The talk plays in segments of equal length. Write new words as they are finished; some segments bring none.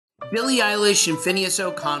Billie Eilish and Phineas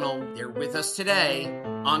O'Connell, they're with us today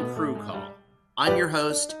on Crew Call. I'm your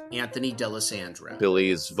host, Anthony D'Alessandro.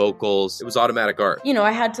 Billie's vocals, it was automatic art. You know,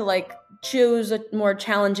 I had to choose a more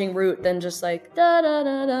challenging route than just da da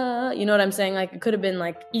da da. You know what I'm saying? It could have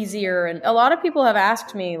been easier. And a lot of people have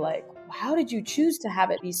asked me how did you choose to have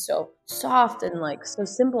it be so soft and so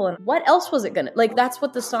simple? And what else was it gonna that's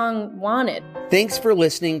what the song wanted. Thanks for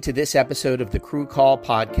listening to this episode of the Crew Call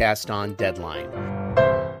podcast on Deadline.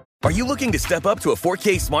 Are you looking to step up to a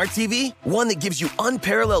 4K smart TV? One that gives you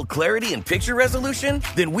unparalleled clarity and picture resolution?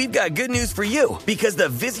 Then we've got good news for you, because the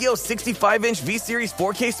Vizio 65-inch V-Series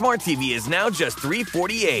 4K smart TV is now just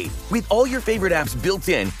 $348. With all your favorite apps built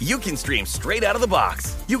in, you can stream straight out of the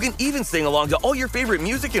box. You can even sing along to all your favorite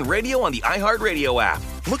music and radio on the iHeartRadio app.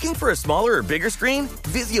 Looking for a smaller or bigger screen?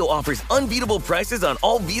 Vizio offers unbeatable prices on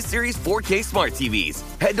all V-Series 4K smart TVs.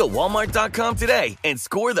 Head to Walmart.com today and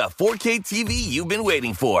score the 4K TV you've been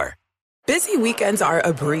waiting for. Busy weekends are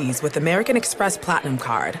a breeze with American Express Platinum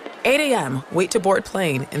Card. 8 a.m., wait to board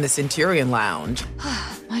plane in the Centurion Lounge.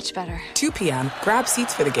 Much better. 2 p.m., grab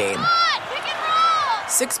seats for the game.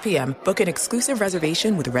 6 p.m., book an exclusive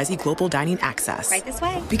reservation with Resi Global Dining Access. Right this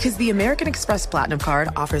way. Because the American Express Platinum Card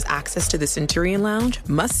offers access to the Centurion Lounge,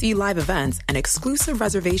 must-see live events, and exclusive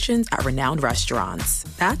reservations at renowned restaurants.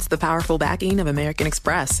 That's the powerful backing of American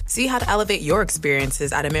Express. See how to elevate your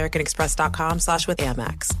experiences at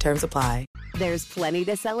americanexpress.com/withAmex. Terms apply. There's plenty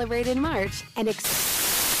to celebrate in March and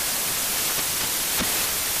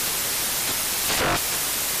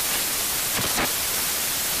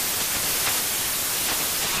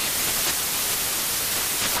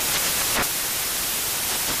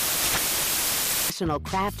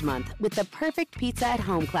Craft Month with the perfect pizza at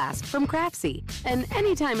home class from Craftsy. And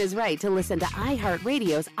anytime is right to listen to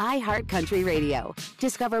iHeartRadio's iHeart Country Radio.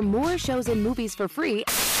 Discover more shows and movies for free.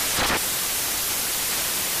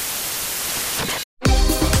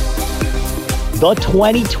 The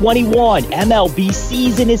 2021 MLB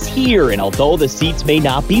season is here, and although the seats may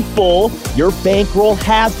not be full, your bankroll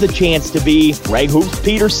has the chance to be. Greg Hoops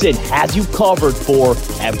Peterson has you covered for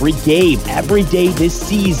every game, every day this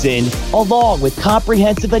season, along with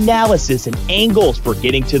comprehensive analysis and angles for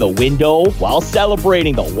getting to the window while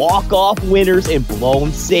celebrating the walk-off winners and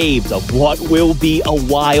blown saves of what will be a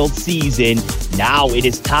wild season. Now it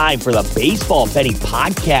is time for the Baseball Betting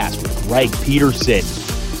Podcast with Greg Peterson.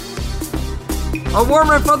 A warm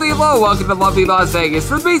and friendly hello. Welcome to lovely Las Vegas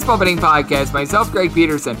for the Baseball Betting Podcast. Myself, Greg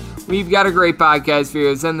Peterson. We've got a great podcast for you.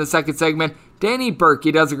 In the second segment, Danny Burke.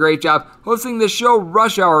 He does a great job hosting the show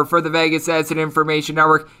Rush Hour for the Vegas Ads and Information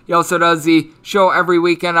Network. He also does the show every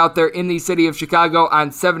weekend out there in the city of Chicago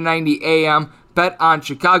on 790 AM. Bet on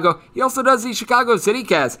Chicago. He also does the Chicago City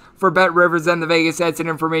Cast for Bet Rivers and the Vegas Ads and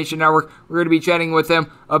Information Network. We're going to be chatting with him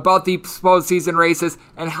about the postseason races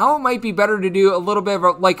and how it might be better to do a little bit of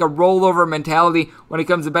a rollover mentality when it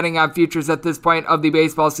comes to betting on futures at this point of the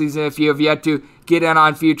baseball season if you have yet to get in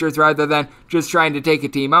on futures rather than just trying to take a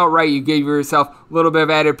team outright. You gave yourself a little bit of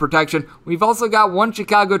added protection. We've also got one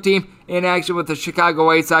Chicago team in action with the Chicago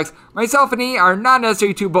White Sox. Myself and he are not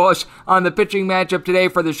necessarily too bullish on the pitching matchup today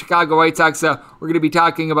for the Chicago White Sox, so we're going to be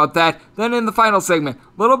talking about that. Then in the final segment,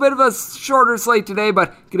 a little bit of a shorter slate today,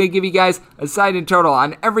 but going to give you guys a side and total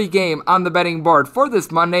on every game on the betting board for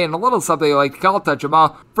this Monday and a little something I like to call Touch 'em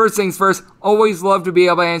All. First things first, always love to be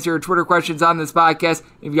able to answer your Twitter questions on this podcast.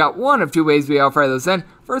 You've got one of two ways we offer those in.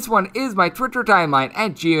 First one is my Twitter timeline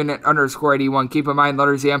at gunit_81. Keep in mind,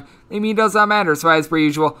 letters EM. They mean does not matter, so as per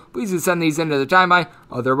usual, please do send these into the timeline.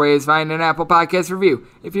 Other way is find an Apple Podcast review.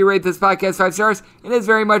 If you rate this podcast 5 stars, it is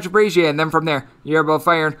very much appreciated. And then from there, you're able to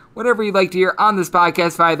fire in whatever you'd like to hear on this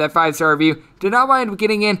podcast via that 5-star review. Did not mind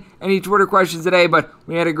getting in any Twitter questions today, but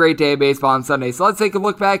we had a great day of baseball on Sunday, so let's take a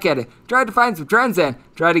look back at it. Try to find some trends and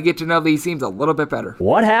try to get to know these teams a little bit better.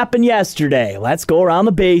 What happened yesterday? Let's go around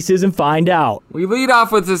the bases and find out. We lead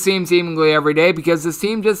off with this team seemingly every day because this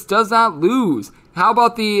team just does not lose. How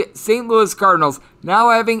about the St. Louis Cardinals now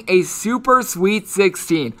having a super sweet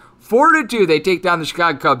 16? 4-2, they take down the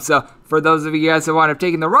Chicago Cubs. So for those of you guys that wound up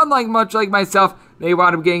taking the run much like myself, they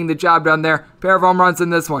wound up getting the job done there. Pair of home runs in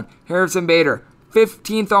this one. Harrison Bader,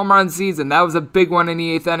 15th home run season. That was a big one in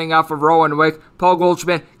the 8th inning off of Rowan Wick. Paul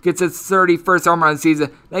Goldschmidt gets his 31st home run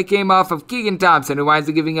season. That came off of Keegan Thompson, who winds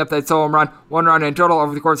up giving up that solo home run. 1 run in total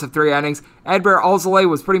over the course of 3 innings. Edbert Alzolay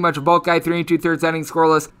was pretty much a bulk guy, 3 2/3 innings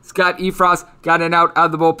scoreless. Scott Efros got an out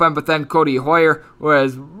of the bullpen, but then Cody Hoyer, who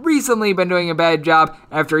has recently been doing a bad job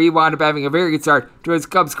after he wound up having a very good start to his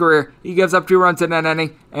Cubs career. He gives up 2 runs in that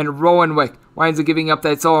inning, and Rowan Wick winds up giving up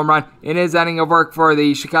that solo home run in his inning of work for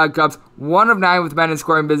the Chicago Cubs. 1 of 9 with men in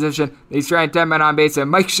scoring position. They strand 10 men on base,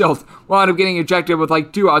 and Mike Schultz wound up getting ejected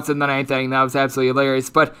with 2 outs in the 9th inning. That was absolutely hilarious.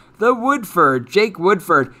 But Jake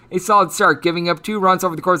Woodford, a solid start, giving up 2 runs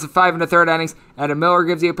over the course of 5 1/3 innings. Adam Miller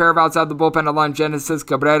gives you a pair of outs out of the bullpen along Genesis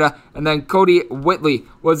Cabrera, and then Cody Whitley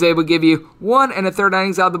was able to give you 1 1/3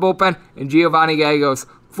 innings out of the bullpen, and Giovanni Gallegos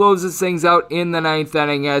closes things out in the 9th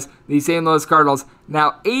inning as the St. Louis Cardinals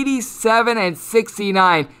now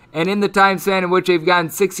 87-69. And in the time span in which they've gotten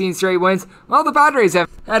 16 straight wins, well, the Padres have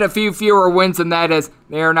had a few fewer wins than that, as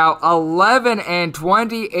they are now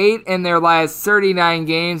 11-28 in their last 39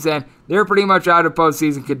 games, and they're pretty much out of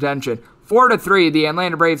postseason contention. 4-3, the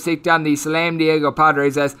Atlanta Braves take down the San Diego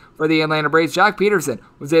Padres, as for the Atlanta Braves, Jock Peterson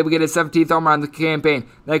was able to get his 17th home run in the campaign.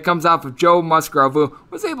 That comes off of Joe Musgrove, who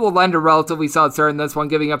was able to lend a relatively solid start in this one,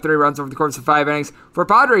 giving up 3 runs over the course of 5 innings. For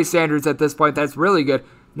Padres standards at this point, that's really good.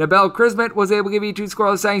 Nabel Krismet was able to give you 2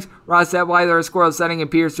 scoreless innings. Ross Detweiler a scoreless inning, and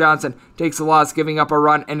Pierce Johnson takes a loss, giving up a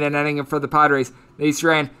run in an inning for the Padres. They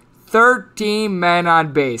strand 13 men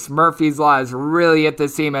on base. Murphy's Law has really hit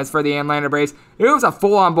this team. As for the Atlanta Braves, it was a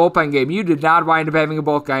full-on bullpen game. You did not wind up having a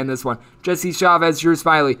bulk guy in this one. Jesse Chavez, Drew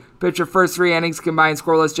Smiley pitched the first 3 innings combined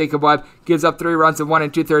scoreless. Jacob Webb gives up 3 runs in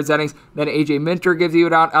 1 2/3 innings. Then AJ Minter gives you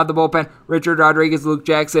it out of the bullpen. Richard Rodriguez, Luke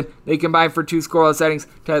Jackson, they combine for 2 scoreless innings.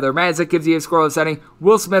 Tyler Matzek gives you a scoreless inning.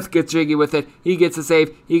 Will Smith gets jiggy with it. He gets a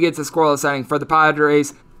save. He gets a scoreless inning. For the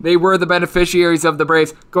Padres, they were the beneficiaries of the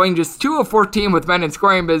Braves, going just 2 of 14 with men in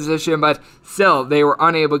scoring position, but still, they were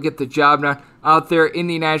unable to get the job done out there in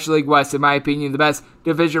the National League West. In my opinion, the best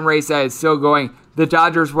division race that is still going. The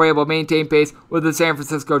Dodgers were able to maintain pace with the San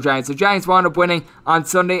Francisco Giants. The Giants wound up winning on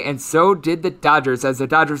Sunday, and so did the Dodgers, as the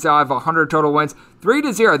Dodgers now have 100 total wins.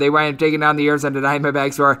 3-0, they wind up taking down the Arizona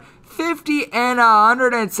Diamondbacks, who are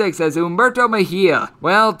 50-106 as Humberto Mejia.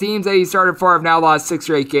 Well, teams that he started for have now lost 6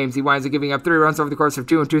 straight games. He winds up giving up 3 runs over the course of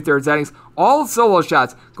 2 2/3 innings. All solo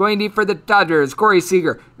shots going deep for the Dodgers. Corey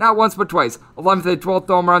Seager, not once but twice. 11th and 12th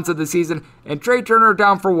home runs of the season. And Trey Turner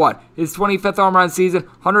down for what? His 25th home run season,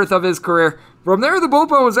 100th of his career. From there, the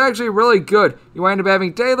bullpen was actually really good. You wind up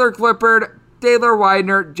having Taylor Clippard, Taylor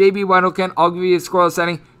Widener, J.B. Wendelken, I'll give you a scoreless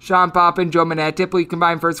inning. Sean Poppin, Joe Manette, Tipley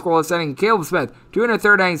combined for a scoreless inning. Caleb Smith, 2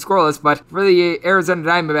 1/3 innings scoreless, but for the Arizona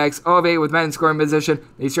Diamondbacks, 0 of 8 with men in scoring position.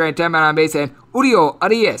 They strand 10 men on base, and Uriel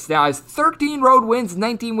Arias now has 13 road wins,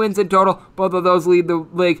 19 wins in total. Both of those lead the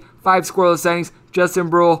league. 5 scoreless innings. Justin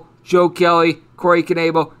Brule, Joe Kelly, Corey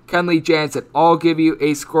Knebel, Kenley Jansen all give you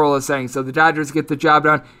a scoreless inning. So the Dodgers get the job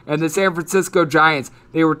done. And the San Francisco Giants,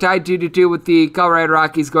 they were tied 2-2 with the Colorado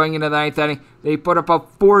Rockies going into the 9th inning. They put up a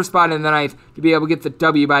 4 spot in the 9th to be able to get the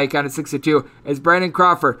W by a count of 6-2 as Brandon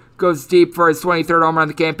Crawford goes deep for his 23rd home run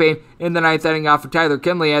of the campaign in the 9th inning off of Tyler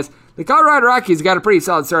Kinley, as the Colorado Rockies got a pretty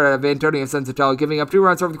solid start out of Antonio Sensatella, giving up 2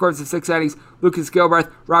 runs over the course of 6 innings. Lucas Gilbreath,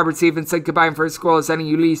 Robert Stevenson combined for a scoreless inning.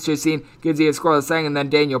 Ulysses Chassin gives you a scoreless inning, and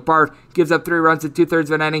then Daniel Bard gives up 3 runs in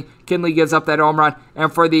 2/3 of an inning. Kinley gives up that home run,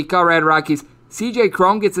 and for the Colorado Rockies, CJ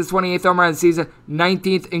Cron gets his 28th home run of the season,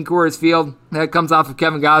 19th in Coors Field. That comes off of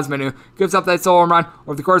Kevin Gausman, who gives up that solo home run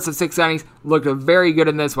over the course of 6 innings. Looked very good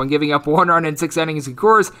in this one, giving up 1 run in 6 innings in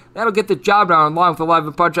Coors. That'll get the job done along with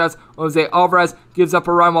 11 punch-outs. Jose Alvarez gives up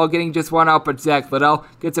a run while getting just 1 out, but Zach Liddell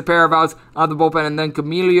gets a pair of outs on the bullpen, and then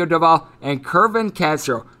Camilo Doval and Kervin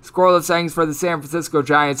Castro scoreless innings for the San Francisco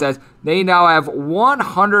Giants, as they now have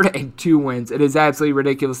 102 wins. It is absolutely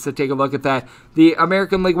ridiculous to take a look at that. The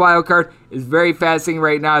American League wild card is very fascinating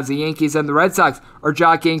right now, as the Yankees and the Red Sox are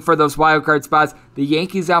jockeying for those wild card spots. The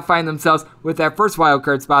Yankees now find themselves with that first wild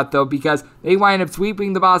card spot, though, because they wind up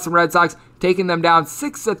sweeping the Boston Red Sox, taking them down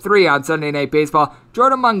 6-3 on Sunday Night Baseball.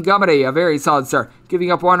 Jordan Montgomery, a very solid start,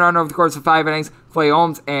 giving up 1 run over the course of 5 innings. Clay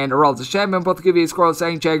Holmes and Aroldis Chapman both give you a scoreless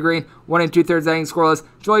inning. Chad Green, 1 2/3 innings scoreless.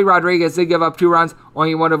 Joey Rodriguez did give up 2 runs,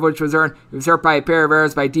 only 1 of which was earned. He was hurt by a pair of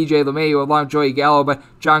errors by DJ LeMahieu along Joey Gallo, but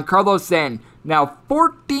Giancarlo Stanton, now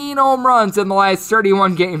 14 home runs in the last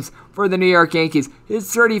 31 games for the New York Yankees, his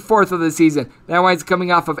 34th of the season. That winds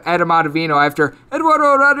coming off of Adam Ottavino after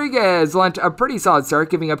Eduardo Rodriguez lent a pretty solid start,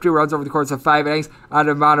 giving up 2 runs over the course of 5 innings.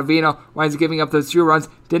 Adam Ottavino winds giving up those 2 runs,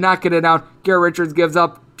 did not get it down. Garrett Richards gives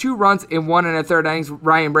up 2 runs in 1 1/3 innings.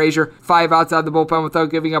 Ryan Brazier, 5 outs out of the bullpen without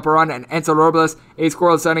giving up a run, and Ansel Robles, a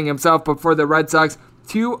scoreless inning himself. But for the Red Sox,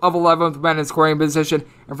 2 of 11 with men in scoring position.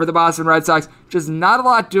 And for the Boston Red Sox, just not a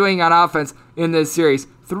lot doing on offense in this series.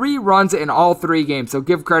 3 runs in all 3 games, so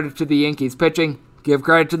give credit to the Yankees pitching. Give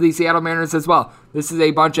credit to the Seattle Mariners as well. This is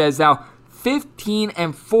a bunch that is now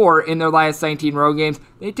 15-4 in their last 19 road games.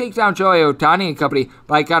 They take down Shohei Ohtani and company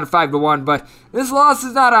by a count of 5-1, but this loss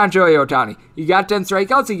is not on Shohei Ohtani. He got 10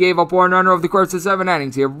 strikeouts, he gave up 1 runner over the course of 7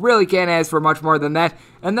 innings. You really can't ask for much more than that,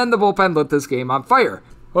 and then the bullpen lit this game on fire.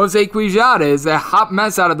 Jose Quijada is a hot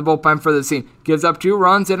mess out of the bullpen for the team. Gives up 2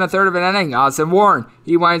 runs in a third of an inning. Austin Warren,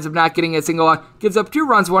 he winds up not getting a single out. Gives up 2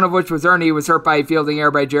 runs, one of which was earned. He was hurt by a fielding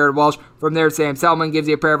error by Jared Walsh. From there, Sam Selman gives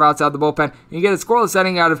you a pair of outs out of the bullpen. And you get a scoreless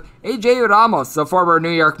inning out of A.J. Ramos, the former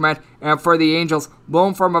New York Met. And for the Angels,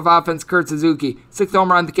 lone form of offense, Kurt Suzuki. 6th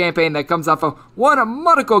home run of the campaign that comes off of one of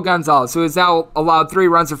Monico Gonzalez, who has now allowed 3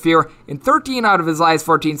 runs or fewer in 13 out of his last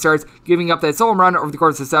 14 starts, giving up that solo run over the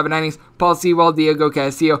course of 7 innings. Paul Sewell, Diego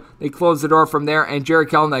Castillo, they close the door from there, and Jared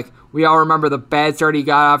Kelenic. We all remember the bad start he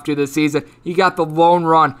got after this season. He got the lone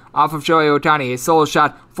run off of Shohei Ohtani, a solo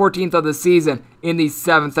shot, 14th of the season in the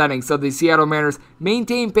 7th inning. So the Seattle Mariners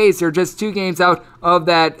maintain pace. They're just 2 games out of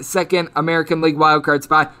that second American League wildcard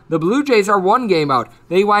spot. The Blue Jays are 1 game out.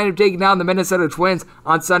 They wind up taking down the Minnesota Twins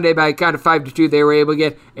on Sunday by a count of 5-2. They were able to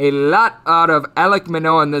get a lot out of Alek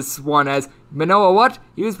Manoah in this one, as Manoah,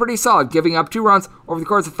 he was pretty solid, giving up 2 runs over the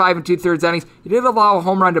course of 5 2/3 innings. He did allow a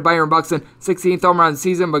home run to Byron Buxton, 16th home run of the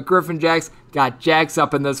season, but Griffin Jax got Jax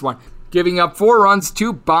up in this one, giving up 4 runs,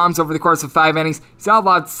 2 bombs over the course of 5 innings. He's now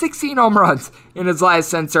allowed 16 home runs in his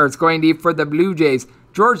last 10 starts, going deep for the Blue Jays.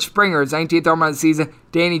 George Springer, his 19th home run of the season.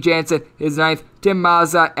 Danny Jansen, his 9th. Tim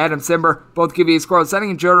Mazza, Adam Simber, both give you a scoreless inning,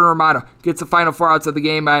 and Jordan Romano gets the final 4 outs of the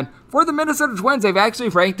game. And for the Minnesota Twins, they've actually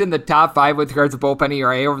ranked in the top 5 with regards to bullpen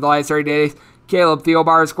ERA over the last 30 days. Caleb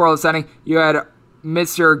Thielbar, scoreless inning. You had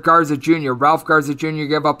Mr. Garza Jr., Ralph Garza Jr.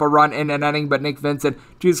 give up a run in an inning, but Nick Vincent,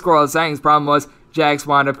 2 scoreless innings. Problem was, Jax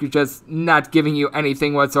wound up just not giving you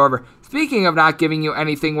anything whatsoever. Speaking of not giving you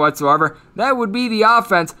anything whatsoever, that would be the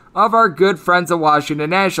offense of our good friends the Washington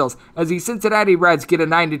Nationals, as the Cincinnati Reds get a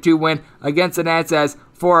 9-2 win against the Nats. As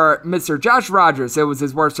for Mr. Josh Rogers, it was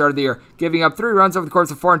his worst start of the year, giving up 3 runs over the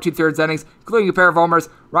course of 4 2/3 innings, including a pair of homers.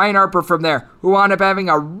 Ryan Harper from there, who wound up having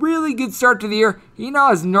a really good start to the year, he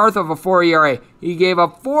now is north of a 4 ERA. He gave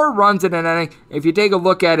up 4 runs in an inning. If you take a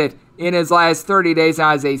look at it, in his last 30 days, now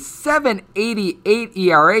has a 7.88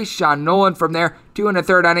 ERA. Sean Nolan from there, 2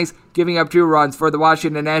 1/3 innings, giving up 2 runs for the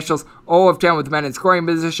Washington Nationals. 0 of 10 with men in scoring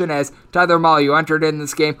position, as Tyler Mahle entered in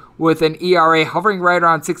this game with an ERA hovering right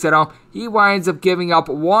around 6 at home. He winds up giving up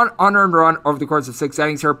 1 unearned run over the course of 6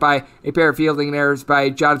 innings, hurt by a pair of fielding errors by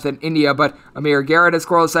Jonathan India. But Amir Garrett, a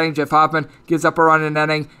scoreless inning. Jeff Hoffman gives up a run in an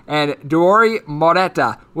inning, and Dory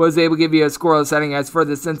Moreta was able to give you a scoreless inning. As for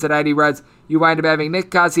the Cincinnati Reds, you wind up having Nick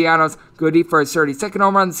Castellanos go deep for his 32nd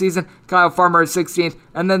home run of the season, Kyle Farmer his 16th,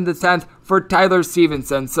 and then the 10th for Tyler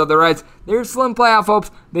Stevenson. So the Reds, their slim playoff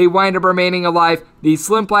hopes, they wind up remaining alive. The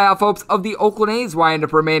slim playoff hopes of the Oakland A's wind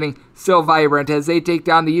up remaining still vibrant, as they take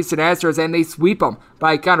down the Houston Astros and they sweep them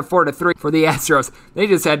by a count of 4-3 for the Astros. They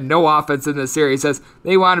just had no offense in this series, as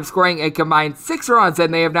they wound up scoring a combined 6 runs,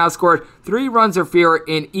 and they have now scored 3 runs or fewer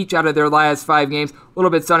in each out of their last 5 games. A little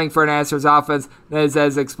bit stunning for an Astros offense that is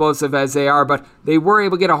as explosive as they are, but they were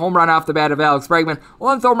able to get a home run off the bat of Alex Bregman.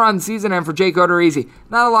 11th home run of the season, and for Jake Odorizzi,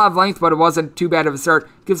 not a lot of length, but it wasn't too bad of a start.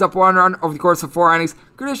 Gives up 1 run over the course of 4 innings.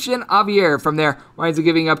 Christian Javier from there winds up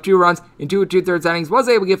giving up 2 runs in 2 2/3 innings. Was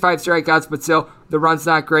able to get 5 strikeouts, but still, the run's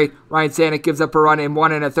not great. Ryan Stanek gives up a run in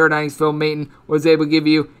 1 1/3 innings. Phil Maton was able to give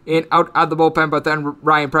you an out of the bullpen, but then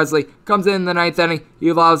Ryan Presley comes in the 9th inning. He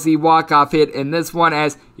allows the walk-off hit in this one,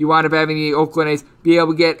 as you wind up having the Oakland A's be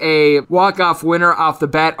able to get a walk-off winner off the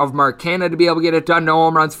bat of Mark Canha to be able to get it done. No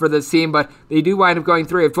home runs for this team, but they do wind up going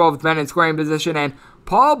 3 of 12 with men in scoring position, and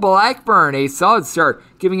Paul Blackburn, a solid start,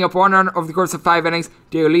 giving up 1 run over the course of 5 innings.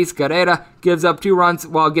 Deolis Carrera gives up 2 runs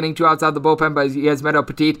while getting 2 outs out of the bullpen, but he has Meadow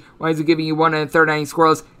Petit winds up giving you 1 1/3 inning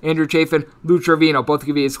scoreless. Andrew Chafin, Lou Trevino, both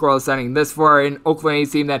give you a scoreless inning. This for an Oakland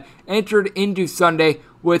A's team that entered into Sunday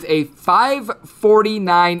with a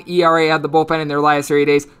 5.49 ERA out of the bullpen in their last 3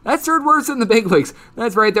 days. That's 3rd worst in the big leagues.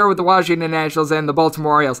 That's right there with the Washington Nationals and the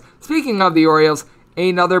Baltimore Orioles. Speaking of the Orioles,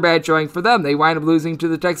 another bad showing for them. They wind up losing to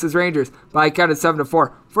the Texas Rangers by a count of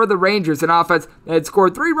 7-4. For the Rangers, an offense that had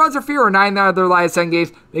scored 3 runs or fewer in 9 out of their last 10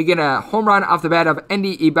 games, they get a home run off the bat of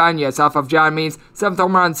Endy Ibanez off of John Means. 7th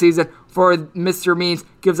home run season for Mr. Means.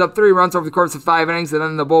 Gives up 3 runs over the course of 5 innings, and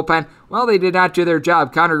then the bullpen, well, they did not do their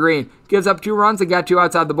job. Connor Green gives up 2 runs and got 2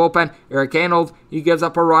 outs out of the bullpen. Eric Arnold, he gives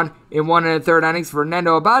up a run in 1 1/3 innings.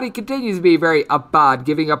 Fernando Abad, he continues to be very Abad,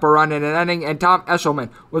 giving up a run in an inning, and Tom Eshelman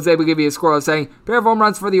was able to give you a scoreless inning. Pair of home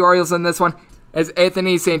runs for the Orioles in this one, as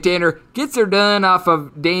Anthony Santander gets her done off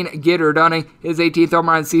of Dane Gitter Dunning, his 18th home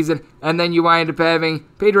run season, and then you wind up having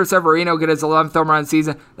Pedro Severino get his 11th home run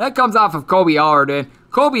season. That comes off of Kobe Allardyce,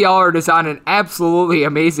 Kobe Allard is on an absolutely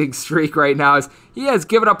amazing streak right now as he has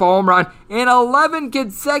given up a home run in 11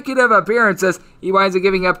 consecutive appearances. He winds up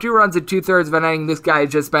giving up 2 runs in 2/3 of an inning. This guy has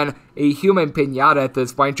just been a human pinata at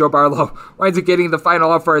this point. Joe Barlow winds up getting the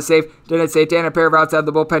final up for a save. Dennis Santana, a pair of outs out of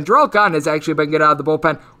the bullpen. Jarrell Cotton has actually been good out of the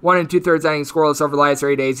bullpen. 1 2/3 inning scoreless over the last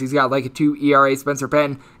 3 days. He's got like a 2 ERA. Spencer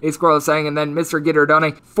Patton, a scoreless inning. And then Mr.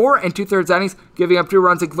 Gitterdone, 4 2/3 innings, giving up 2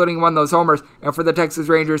 runs, including 1 of those homers. And for the Texas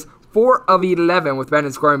Rangers, 4 of 11 with men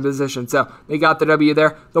in scoring position. So they got the W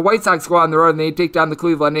there. The White Sox go on the road and they take down the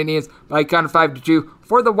Cleveland Indians by a count of 5-2.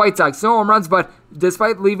 For the White Sox, no home runs, but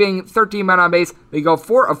despite leaving 13 men on base, they go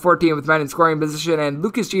 4 of 14 with men in scoring position, and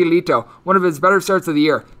Lucas Giolito, one of his better starts of the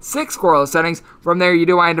year, 6 scoreless innings. From there, you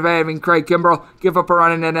do wind up having Craig Kimbrell give up a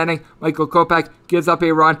run in an inning. Michael Kopech gives up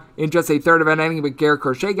a run in just a third of an inning, but Garrett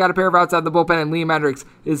Crochet got a pair of outs out of the bullpen, and Liam Hendricks,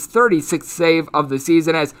 his 36th save of the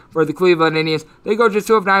season. As for the Cleveland Indians, they go just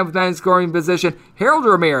 2 of 9 with men in scoring position. Harold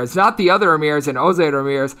Ramirez, not the other Ramirez, and Jose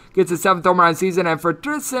Ramirez, gets his 7th home run season, and for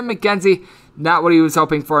Tristan McKenzie, not what he was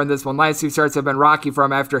hoping for in this one. Last 2 starts have been rocky for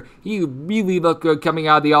him after he really looked good coming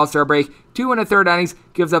out of the All-Star break. 2 1/3 innings,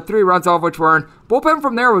 gives up 3 runs, all of which were earned. Bullpen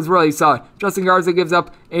from there was really solid. Justin Garza gives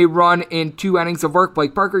up a run in 2 innings of work.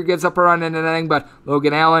 Blake Parker gives up a run in an inning, but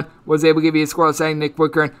Logan Allen was able to give you a scoreless inning. Nick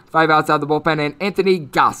Wickern, 5 outs out of the bullpen, and Anthony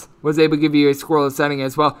Goss was able to give you a scoreless inning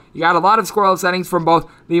as well. You got a lot of scoreless innings from both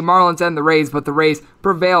the Marlins and the Rays, but the Rays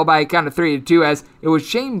prevail by a count of 3-2 as it was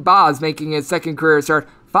Shane Baz making his second career start.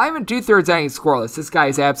 5 2/3 innings scoreless. This guy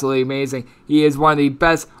is absolutely amazing. He is one of the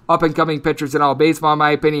best up-and-coming pitchers in all baseball, in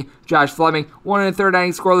my opinion. Josh Fleming, 1 1/3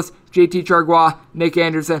 innings scoreless. JT Chargois, Nick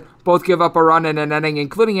Anderson, both give up a run in an inning,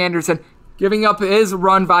 including Anderson giving up his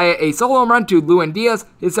run via a solo home run to Lewin Diaz,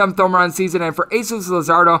 his 7th home run season. And for Jesus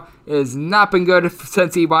Luzardo, it has not been good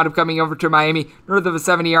since he wound up coming over to Miami, north of a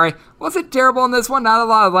 7 ERA. Wasn't terrible in this one, not a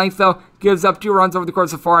lot of length though. Gives up 2 runs over the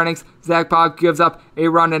course of 4 innings. Zach Pop gives up a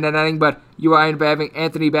run in an inning, but you wind up having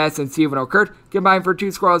Anthony Bass and Stephen O'Kurt combined for 2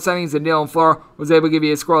 scoreless innings, and Dylan Floro was able to give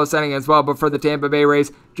you a scoreless inning as well. But for the Tampa Bay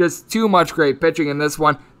Rays, just too much great pitching in this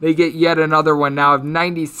one. They get yet another one now of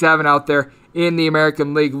 97 out there in the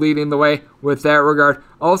American League, leading the way with that regard.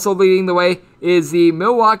 Also leading the way is the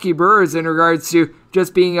Milwaukee Brewers in regards to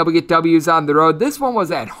just being able to get W's on the road. This one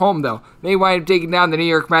was at home, though. They wind up taking down the New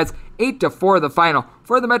York Mets 8-4 the final.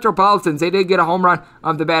 For the Metropolitans, they did get a home run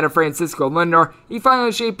off the bat of Francisco Lindor. He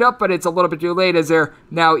finally shaped up, but it's a little bit too late as they're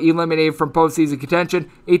now eliminated from postseason contention.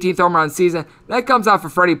 18th home run season. That comes off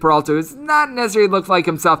of Freddie Peralta, who's not necessarily looked like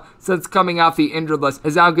himself since coming off the injured list.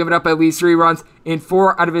 Has now given up at least 3 runs in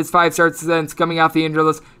 4 out of his 5 starts since coming off the injured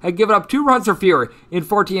list. Had given up 2 runs or fewer in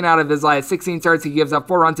 14 out of his last 16 starts. He gives up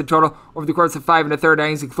 4 runs in total over the course of 5 1/3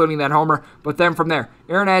 innings, including that homer. But then from there,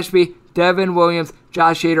 Aaron Ashby, Devin Williams,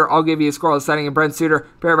 Josh Hader, I'll give you a scoreless inning, and Brent Suter,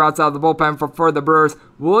 pair of outs out of the bullpen for the Brewers.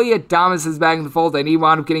 William Thomas is back in the fold, and he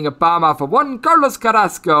wound up getting a bomb off of one Carlos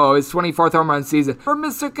Carrasco, his 24th home run season. For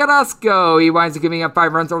Mr. Carrasco, he winds up giving up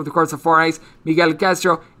 5 runs over the course of 4 innings. Miguel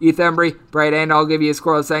Castro, Ethan Embry, Bright End, I'll give you a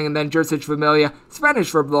scoreless inning, and then Jersich Familia,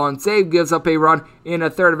 Spanish for blown save, gives up a run in a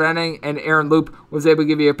third of an inning, and Aaron Loop was able to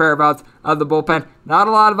give you a pair of outs out of the bullpen. Not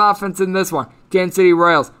a lot of offense in this one. Kansas City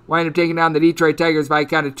Royals wind up taking down the Detroit Tigers by a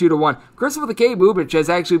count of 2-1. Christopher the K. Bubich has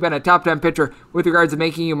actually been a top 10 pitcher with regards to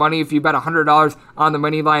making you money if you bet $100 on the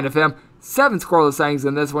money line of him. 7 scoreless innings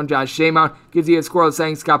in this one. Josh Shamount gives you a scoreless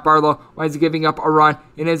inning. Scott Barlow winds up giving up a run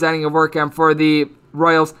in his inning of work. And for the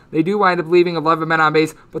Royals, they do wind up leaving 11 men on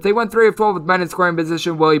base, but they went 3 of 12 with men in scoring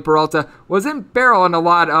position. Willie Peralta was in barrel in a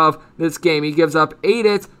lot of this game. He gives up 8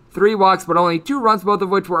 hits, 3 walks, but only 2 runs, both of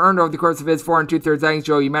which were earned over the course of his 4 2/3 innings.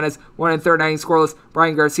 Joey Jimenez, 1 1/3 innings scoreless.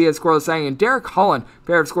 Brian Garcia, scoreless inning. And Derek Holland,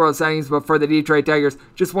 pair of scoreless innings, but for the Detroit Tigers,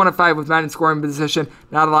 just 1 of 5 with men in scoring position.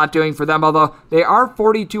 Not a lot doing for them, although they are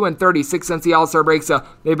 42-36 since the All-Star break, so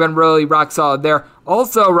they've been really rock solid there.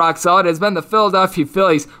 Also rock solid has been the Philadelphia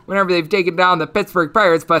Phillies whenever they've taken down the Pittsburgh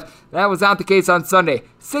Pirates, but that was not the case on Sunday.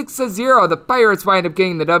 6-0, the Pirates wind up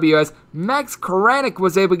getting the W as Max Koranek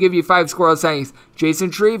was able to give you 5 scoreless innings.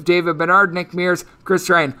 Jason Shreve, David Bernard, Nick Mears, Chris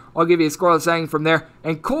Ryan, I'll give you a scoreless inning from there.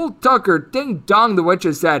 And Cole Tucker, ding dong, the witch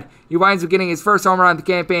is dead. He winds up getting his first home run of the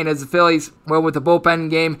campaign as the Phillies went with the bullpen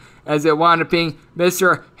game, as it wound up being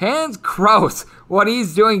Mr. Hans Kraus. What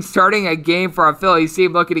he's doing starting a game for a Phillies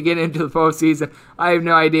team looking to get into the postseason, I have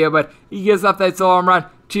no idea, but he gives up that solo home run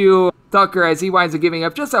to Tucker as he winds up giving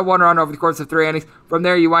up just that 1 run over the course of 3 innings. From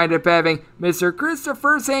there, you wind up having Mr.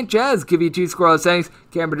 Christopher Sanchez give you 2 scoreless innings.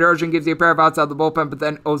 Cam Bedrosian gives you a pair of outs out of the bullpen, but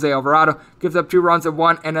then Jose Alvarado gives up 2 runs in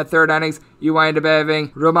 1 1/3 innings. You wind up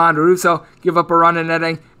having Roman Russo give up a run in an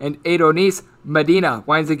inning, and Adonis Medina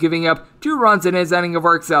winds up giving up 2 runs in his inning of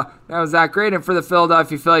work, so that was not great. And for the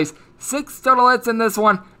Philadelphia Phillies, 6 total hits in this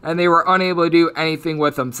one, and they were unable to do anything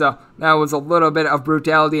with them. So that was a little bit of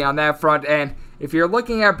brutality on that front. And if you're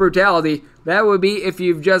looking at brutality, that would be if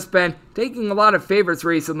you've just been taking a lot of favorites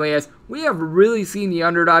recently, as we have really seen the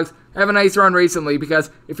underdogs have a nice run recently, because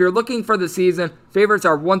if you're looking for the season, favorites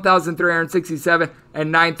are 1,367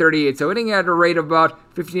 and 938. So hitting at a rate of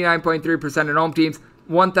about 59.3% in home teams,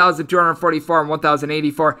 1,244 and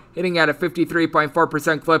 1,084, hitting at a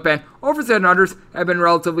 53.4% clip, and overs and unders have been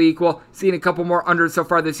relatively equal. Seen a couple more unders so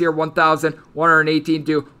far this year, 1,118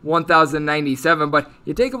 to 1,097, but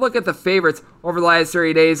you take a look at the favorites over the last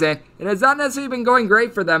 30 days, and it has not necessarily been going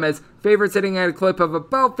great for them, as favorites hitting at a clip of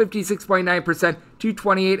about 56.9%,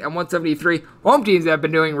 228 and 173. Home teams have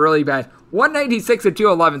been doing really bad, 196 and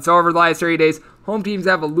 211, so over the last 30 days, home teams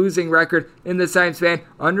have a losing record in this time span.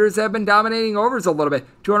 Unders have been dominating overs a little bit.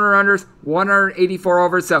 200 unders, 184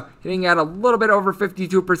 overs, so hitting at a little bit over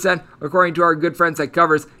 52% according to our good friends at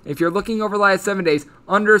Covers. If you're looking over the last 7 days,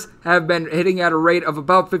 unders have been hitting at a rate of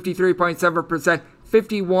about 53.7%.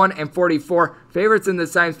 51 and 44. Favorites in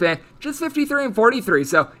this time span, just 53 and 43,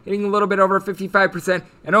 so hitting a little bit over 55%,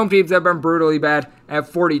 and home teams have been brutally bad at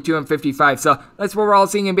 42 and 55. So that's what we're all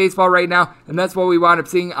seeing in baseball right now, and that's what we wound up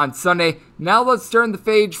seeing on Sunday. Now let's turn the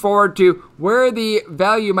page forward to where the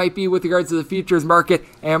value might be with regards to the futures market,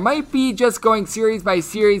 and it might be just going series by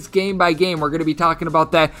series, game by game. We're going to be talking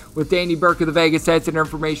about that with Danny Burke of the Vegas Stats and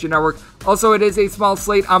Information Network. Also, it is a small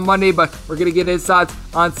slate on Monday, but we're going to get his thoughts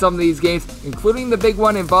on some of these games, including the big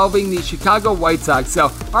one involving the Chicago White Sox.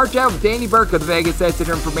 So our chat with Danny Burke of the Vegas Stats and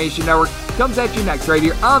Information Network comes at you next right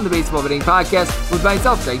here on the Baseball Betting Podcast with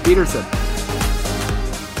myself, Greg Peterson.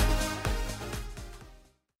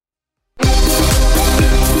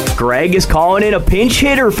 Greg is calling in a pinch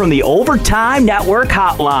hitter from the Overtime Network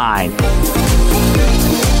hotline.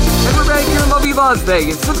 And we're back here in lovely Las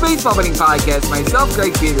Vegas for the Baseball Betting Podcast. Myself,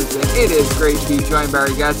 Greg Peterson. It is great to be joined by our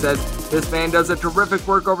guest, as this man does a terrific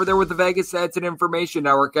work over there with the Vegas Stats and Information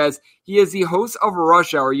Network, as he is the host of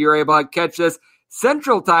Rush Hour. You're able to catch this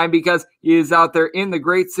Central Time because he is out there in the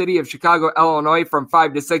great city of Chicago, Illinois from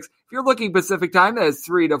 5 to 6. If you're looking Pacific Time, that is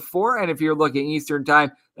 3 to 4. And if you're looking Eastern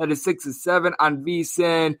Time, that is 6 to 7 on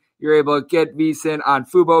VSiN. You're able to get VSiN on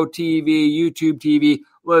Fubo TV, YouTube TV,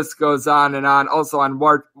 list goes on and on. Also on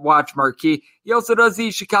Watch Marquee. He also does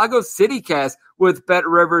the Chicago City Cast with Bet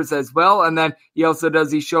Rivers as well. And then he also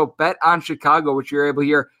does the show Bet on Chicago, which you're able to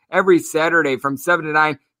hear every Saturday from 7 to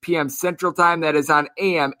 9 p.m. Central Time. That is on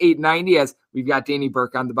AM 890, as we've got Danny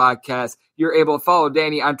Burke on the podcast. You're able to follow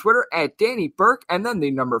Danny on Twitter at Danny Burke and then the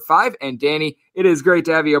number 5. And Danny, it is great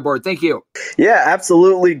to have you aboard. Thank you. Yeah,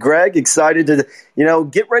 absolutely, Greg. Excited to,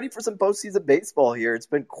 get ready for some postseason baseball here. It's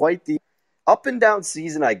been quite the up and down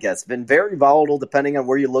season, I guess. Been very volatile depending on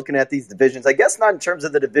where you're looking at these divisions. I guess not in terms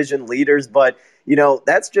of the division leaders, but,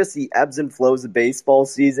 that's just the ebbs and flows of baseball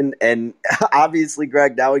season. And obviously,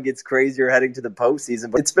 Greg, now it gets crazier heading to the postseason.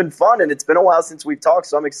 But it's been fun, and it's been a while since we've talked,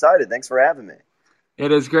 so I'm excited. Thanks for having me.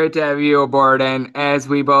 It is great to have you aboard, and as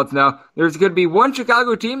we both know, there's going to be one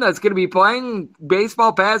Chicago team that's going to be playing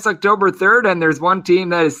baseball past October 3rd, and there's one team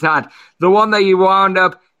that is not. The one that you wound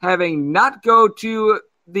up having not go to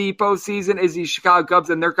the postseason is the Chicago Cubs,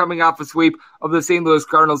 and they're coming off a sweep of the St. Louis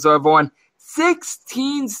Cardinals, who have won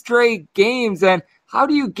 16 straight games. And how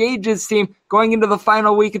do you gauge this team going into the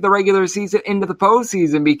final week of the regular season, into the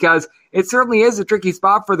postseason? Because it certainly is a tricky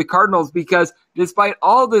spot for the Cardinals, because despite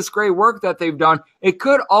all this great work that they've done, it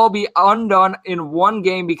could all be undone in one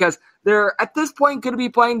game, because they're at this point going to be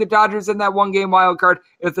playing the Dodgers in that one-game wild card.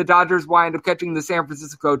 If the Dodgers wind up catching the San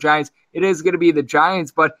Francisco Giants, it is going to be the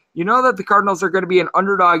Giants. But you know that the Cardinals are going to be an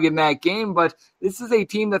underdog in that game, but this is a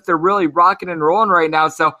team that they're really rocking and rolling right now.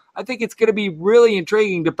 So I think it's going to be really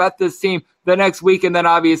intriguing to bet this team the next week, and then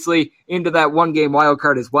obviously into that one-game wild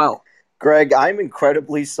card as well. Greg, I'm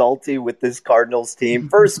incredibly salty with this Cardinals team.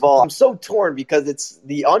 First of all, I'm so torn because it's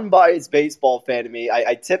the unbiased baseball fan of me.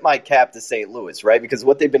 I tip my cap to St. Louis, right? Because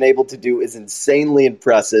what they've been able to do is insanely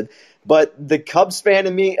impressive. But the Cubs fan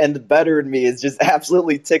in me and the better in me is just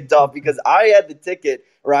absolutely ticked off, because I had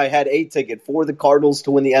a ticket for the Cardinals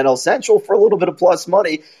to win the NL Central for a little bit of plus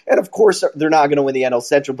money. And of course, they're not going to win the NL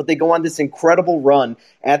Central, but they go on this incredible run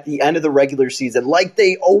at the end of the regular season, like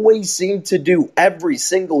they always seem to do every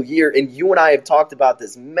single year. And you and I have talked about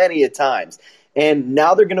this many a times. And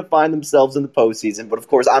now they're going to find themselves in the postseason. But, of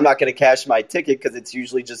course, I'm not going to cash my ticket because it's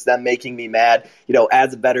usually just them making me mad,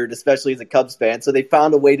 as a bettor, especially as a Cubs fan. So they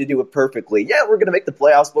found a way to do it perfectly. Yeah, we're going to make the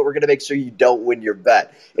playoffs, but we're going to make sure you don't win your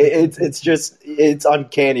bet. It's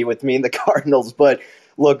uncanny with me and the Cardinals. But,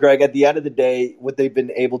 look, Greg, at the end of the day, what they've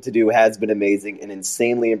been able to do has been amazing and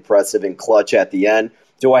insanely impressive and clutch at the end.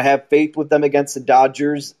 Do I have faith with them against the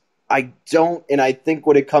Dodgers? I don't, and I think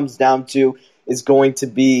what it comes down to is going to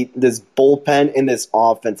be this bullpen and this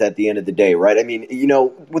offense at the end of the day, right? I mean,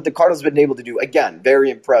 what the Cardinals have been able to do, again, very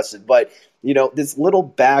impressive, but this little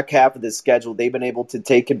back half of the schedule, they've been able to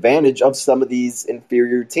take advantage of some of these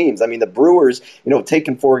inferior teams. I mean, the Brewers,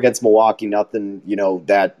 taking 4 against Milwaukee, nothing,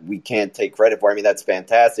 that we can't take credit for. I mean, that's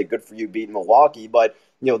fantastic. Good for you beating Milwaukee, but,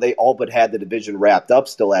 they all but had the division wrapped up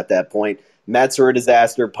still at that point. Mets are a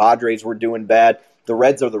disaster. Padres were doing bad. The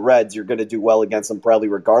Reds are the Reds. You're going to do well against them probably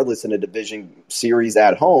regardless in a division series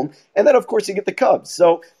at home. And then, of course, you get the Cubs.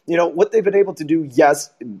 So, what they've been able to do,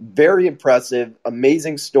 yes, very impressive,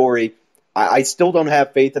 amazing story. I still don't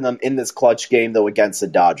have faith in them in this clutch game, though, against the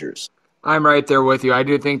Dodgers. I'm right there with you. I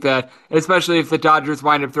do think that, especially if the Dodgers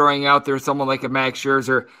wind up throwing out there someone like a Max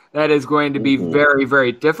Scherzer, that is going to be very,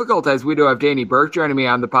 very difficult, as we do have Danny Burke joining me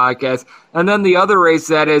on the podcast. And then the other race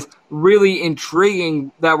that is really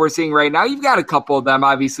intriguing that we're seeing right now, you've got a couple of them.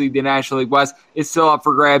 Obviously, the National League West is still up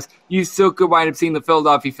for grabs. You still could wind up seeing the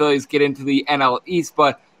Philadelphia Phillies get into the NL East,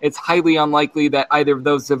 but it's highly unlikely that either of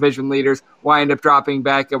those division leaders wind up dropping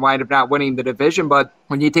back and wind up not winning the division. But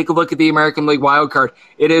when you take a look at the American League wildcard,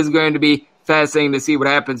 it is going to be fascinating to see what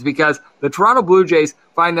happens, because the Toronto Blue Jays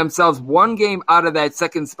find themselves 1 game out of that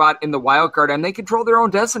second spot in the wild card, and they control their own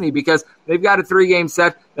destiny because they've got a 3-game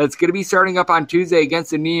set that's going to be starting up on Tuesday against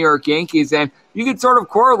the New York Yankees. And you can sort of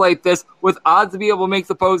correlate this with odds to be able to make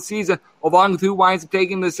the postseason along with who winds up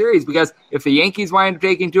taking the series, because if the Yankees wind up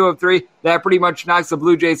taking 2 of 3, that pretty much knocks the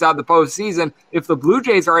Blue Jays out of the postseason. If the Blue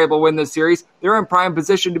Jays are able to win this series, they're in prime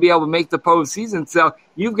position to be able to make the postseason. So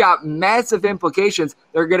you've got massive implications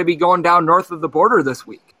that are going to be going down north of the border this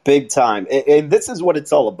week. Big time. And this is what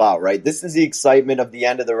it's all about, right? This is the excitement of the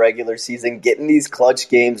end of the regular season, getting these clutch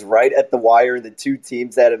games right at the wire, the 2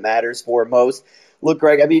 teams that it matters for most. Look,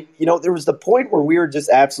 Greg, I mean, there was the point where we were just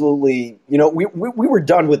absolutely, we were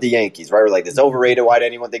done with the Yankees, right? We're like, this overrated. Why did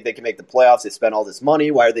anyone think they can make the playoffs? They spent all this money.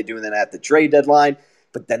 Why are they doing that at the trade deadline?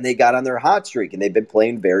 But then they got on their hot streak, and they've been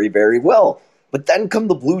playing very, very well. But then come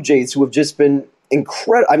the Blue Jays, who have just been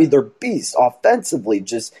incredible. I mean, they're beasts offensively,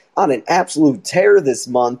 just on an absolute tear this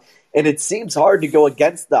month. And it seems hard to go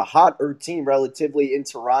against the hotter team relatively in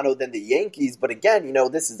Toronto than the Yankees. But again,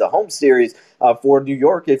 this is a home series for New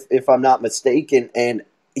York, if I'm not mistaken. And,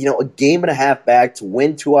 a game and a half back to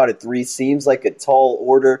win 2 out of 3 seems like a tall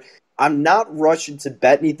order. I'm not rushing to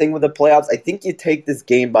bet anything with the playoffs. I think you take this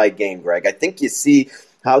game by game, Greg. I think you see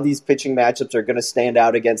how these pitching matchups are going to stand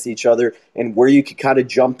out against each other and where you can kind of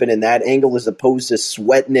jump in that angle as opposed to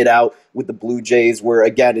sweating it out with the Blue Jays, where,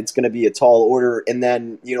 again, it's going to be a tall order and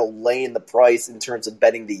then, laying the price in terms of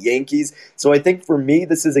betting the Yankees. So I think for me,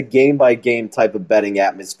 this is a game-by-game type of betting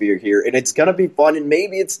atmosphere here, and it's going to be fun, and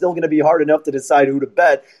maybe it's still going to be hard enough to decide who to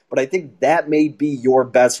bet, but I think that may be your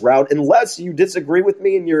best route, unless you disagree with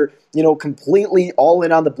me and you're, completely all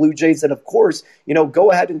in on the Blue Jays, and of course,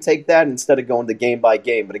 go ahead and take that instead of going to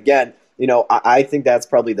game-by-game. But again, I think that's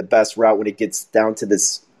probably the best route when it gets down to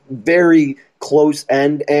this very close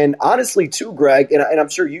end. And honestly, too, Greg, and I'm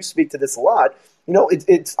sure you speak to this a lot,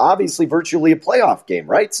 it's obviously virtually a playoff game,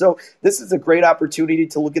 right? So this is a great opportunity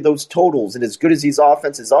to look at those totals. And as good as these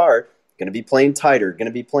offenses are, going to be playing tighter, going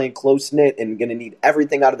to be playing close-knit, and going to need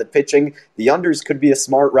everything out of the pitching. The unders could be a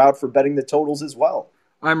smart route for betting the totals as well.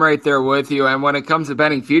 I'm right there with you. And when it comes to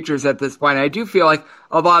betting futures at this point, I do feel like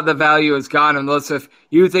a lot of the value is gone, unless if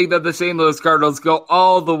you think that the St. Louis Cardinals go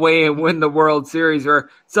all the way and win the World Series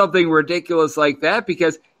or something ridiculous like that,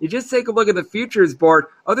 because you just take a look at the futures board.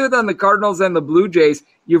 Other than the Cardinals and the Blue Jays,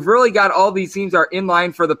 you've really got all these teams are in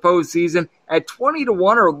line for the postseason at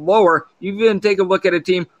 20-1 or lower. You even take a look at a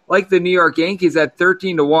team like the New York Yankees at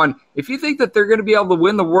 13-1. If you think that they're going to be able to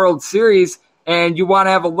win the World Series and you want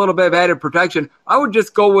to have a little bit of added protection, I would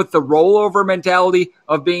just go with the rollover mentality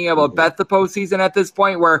of being able to bet the postseason at this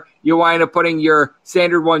point, where you wind up putting your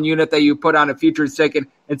standard 1 unit that you put on a futures ticket,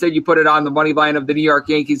 instead you put it on the money line of the New York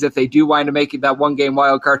Yankees if they do wind up making that 1-game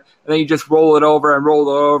wild card, and then you just roll it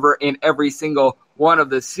over in every single one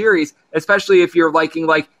of the series, especially if you're liking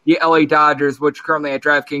like the LA Dodgers, which currently at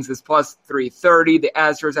DraftKings is plus 330, the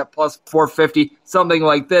Astros at plus 450, something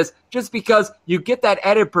like this, just because you get that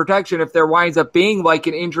added protection if there winds up being like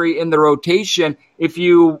an injury in the rotation, if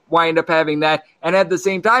you wind up having that. And at the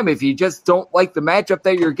same time, if you just don't like the matchup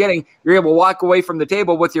that you're getting, you're able to walk away from the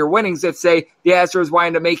table with your winnings if, say, the Astros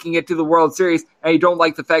wind up making it to the World Series and you don't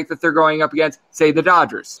like the fact that they're going up against, say, the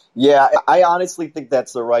Dodgers. Yeah, I honestly think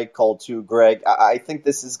that's the right call too, Greg. I think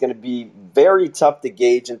this is going to be very tough to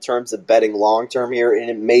gauge in terms of betting long-term here, and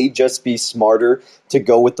it may just be smarter to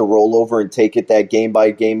go with the rollover and take it that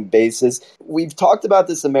game-by-game basis. We've talked about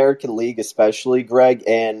this American League especially, Greg,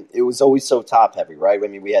 and it was always so top-heavy, right? I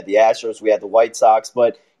mean, we had the Astros, we had the White Sox,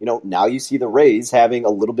 but now you see the Rays having a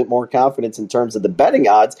little bit more confidence in terms of the betting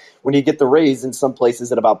odds when you get the Rays in some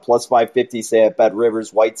places at about plus 550, say at Bet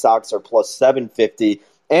Rivers. White Sox are plus 750.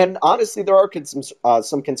 And honestly, there are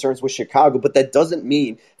some concerns with Chicago, but that doesn't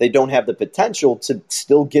mean they don't have the potential to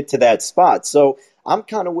still get to that spot. So I'm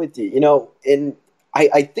kind of with you, and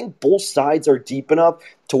I think both sides are deep enough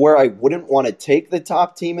to where I wouldn't want to take the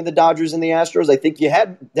top team in the Dodgers and the Astros. I think you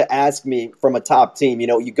had to ask me from a top team.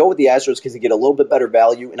 You go with the Astros because you get a little bit better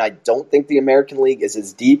value, and I don't think the American League is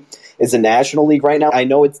as deep as the National League right now. I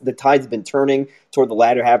know the tide's been turning toward the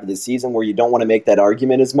latter half of the season where you don't want to make that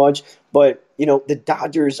argument as much, but the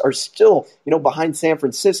Dodgers are still, behind San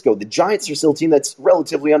Francisco. The Giants are still a team that's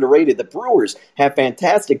relatively underrated. The Brewers have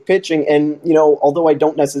fantastic pitching, and, although I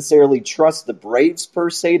don't necessarily trust the Braves per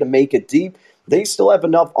se to make it deep, they still have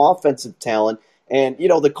enough offensive talent. And,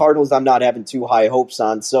 the Cardinals I'm not having too high hopes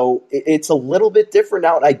on. So it's a little bit different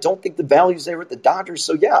now, and I don't think the value's there with the Dodgers.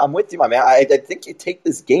 So, yeah, I'm with you, my man. I think you take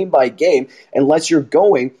this game by game unless you're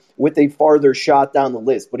going with a farther shot down the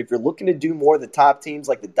list. But if you're looking to do more of the top teams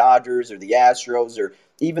like the Dodgers or the Astros or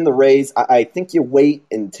even the Rays, I think you wait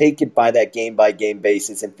and take it by that game-by-game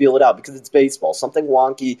basis and feel it out because it's baseball. Something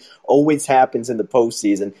wonky always happens in the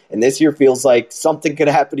postseason, and this year feels like something could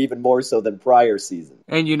happen even more so than prior season.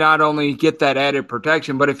 And you not only get that added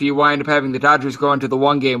protection, but if you wind up having the Dodgers go into the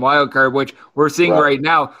one-game wild card, which we're seeing right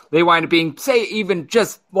now, they wind up being, say, even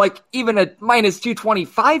a minus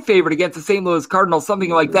 225 favorite against the St. Louis Cardinals,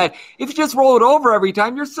 something like that. If you just roll it over every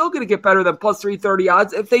time, you're still going to get better than plus 330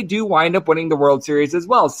 odds if they do wind up winning the World Series as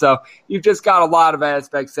well. So you've just got a lot of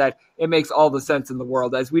aspects that it makes all the sense in the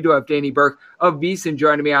world. As we do have Danny Burke of VSiN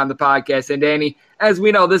joining me on the podcast. And Danny, as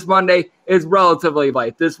we know, this Monday is relatively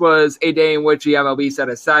light. This was a day in which the MLB set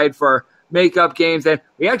aside for makeup games, and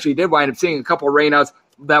we actually did wind up seeing a couple rainouts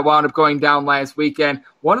that wound up going down last weekend.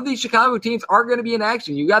 One of these Chicago teams are going to be in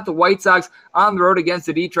action. You got the White Sox on the road against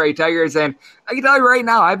the Detroit Tigers, and I can tell you right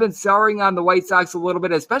now, I've been souring on the White Sox a little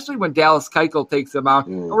bit, especially when Dallas Keuchel takes them out.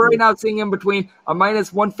 Mm-hmm. We're right now seeing him between a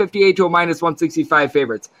minus 158 to a minus 165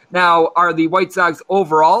 favorites. Now, are the White Sox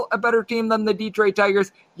overall a better team than the Detroit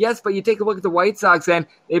Tigers? Yes, but you take a look at the White Sox, and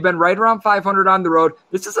they've been right around 500 on the road.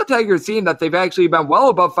 This is a Tigers team that they've actually been well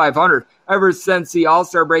above 500 ever since the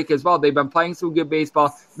All-Star break as well. They've been playing some good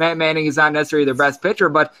baseball. Matt Manning is not necessarily their best pitcher,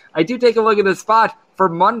 but I do take a look at the spot for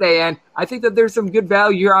Monday, and I think that there's some good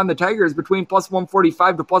value here on the Tigers between plus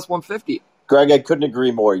 145 to plus 150. Greg, I couldn't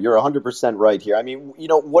agree more. You're 100% right here. I mean,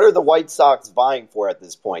 what are the White Sox vying for at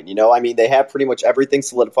this point? They have pretty much everything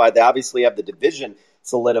solidified. They obviously have the division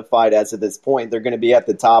solidified as of this point. They're going to be at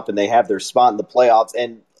the top, and they have their spot in the playoffs.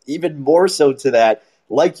 And even more so to that,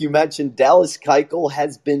 like you mentioned, Dallas Keuchel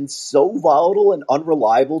has been so volatile and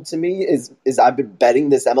unreliable to me as I've been betting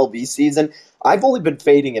this MLB season. I've only been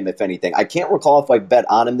fading him, if anything. I can't recall if I bet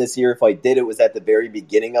on him this year. If I did, it was at the very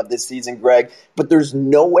beginning of this season, Greg. But there's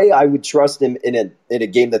no way I would trust him in a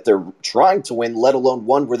game that they're trying to win, let alone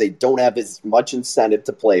one where they don't have as much incentive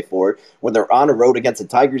to play for, when they're on a road against a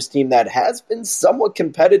Tigers team that has been somewhat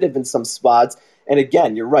competitive in some spots. And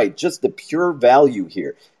again, you're right, just the pure value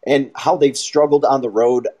here and how they've struggled on the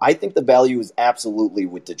road. I think the value is absolutely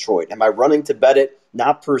with Detroit. Am I running to bet it?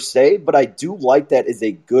 Not per se, but I do like that as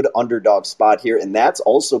a good underdog spot here. And that's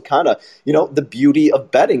also kind of, the beauty of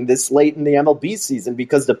betting this late in the MLB season,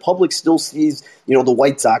 because the public still sees, the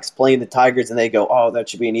White Sox playing the Tigers and they go, oh, that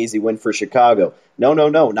should be an easy win for Chicago. No,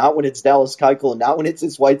 not when it's Dallas Keuchel and not when it's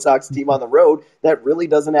his White Sox team on the road that really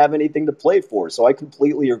doesn't have anything to play for. So I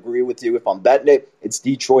completely agree with you. If I'm betting it, it's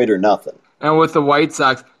Detroit or nothing. And with the White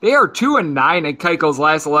Sox, they are 2-9 in Keuchel's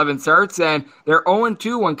last 11 starts, and they're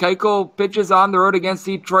 0-2 when Keuchel pitches on the road against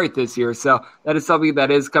Detroit this year. So that is something that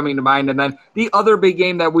is coming to mind. And then the other big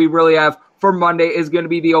game that we really have for Monday is going to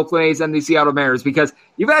be the Oakland A's and the Seattle Mariners, because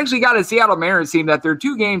you've actually got a Seattle Mariners team that they're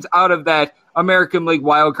 2 games out of that American League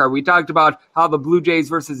wild card. We talked about how the Blue Jays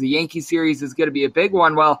versus the Yankees series is going to be a big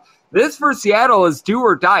one. Well, this for Seattle is do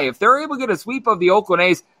or die. If they're able to get a sweep of the Oakland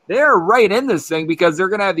A's, they're right in this thing, because they're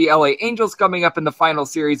going to have the LA Angels coming up in the final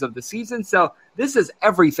series of the season. So this is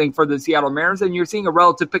everything for the Seattle Mariners, and you're seeing a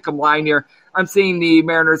relative pick'em line here. I'm seeing the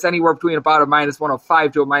Mariners anywhere between about a minus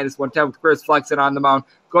 105 to a minus 110 with Chris Flexen on the mound,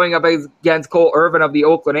 going up against Cole Irvin of the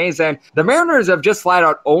Oakland A's. And the Mariners have just flat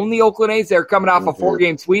out owned the Oakland A's. They're coming off a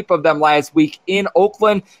 4-game sweep of them last week in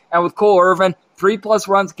Oakland. And with Cole Irvin, 3+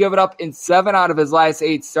 runs given up in 7 out of his last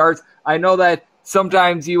 8 starts. I know that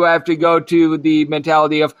sometimes you have to go to the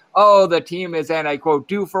mentality of, oh, the team is, and I quote,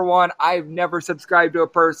 due for one. I've never subscribed to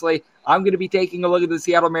it personally. I'm going to be taking a look at the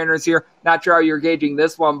Seattle Mariners here. Not sure how you're gauging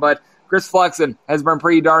this one, but Chris Flexen has been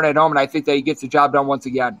pretty darn at home, and I think that he gets the job done once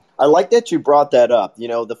again. I like that you brought that up,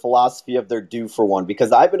 the philosophy of they're due for one,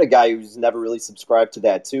 because I've been a guy who's never really subscribed to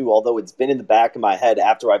that too, although it's been in the back of my head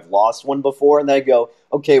after I've lost one before, and then I go,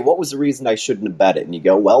 okay, what was the reason I shouldn't have bet it? And you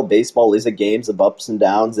go, well, baseball is a game of ups and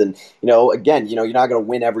downs, and, again, you're not going to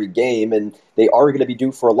win every game, and they are going to be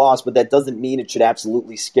due for a loss, but that doesn't mean it should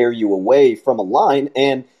absolutely scare you away from a line,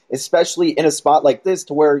 and especially in a spot like this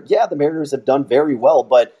to where, yeah, the Mariners have done very well,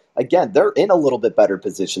 but again, they're in a little bit better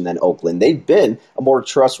position than Oakland. They've been a more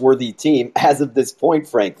trustworthy team as of this point,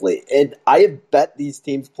 frankly. And I have bet these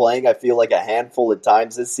teams playing, I feel like, a handful of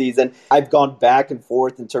times this season. I've gone back and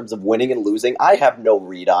forth in terms of winning and losing. I have no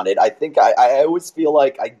read on it. I think I always feel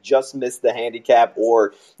like I just missed the handicap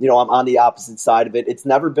or, I'm on the opposite side of it. It's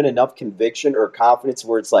never been enough conviction or confidence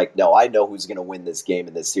where it's like, no, I know who's going to win this game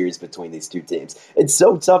in this series between these two teams. It's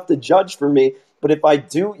so tough to judge for me. But if I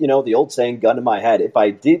do, the old saying, gun to my head, if I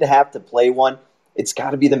did have to play one, it's got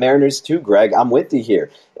to be the Mariners too, Greg. I'm with you here.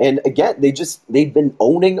 And again, they've been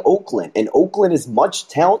owning Oakland. And Oakland, as much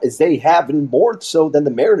talent as they have, and more so than the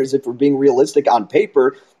Mariners, if we're being realistic on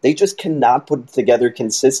paper, they just cannot put it together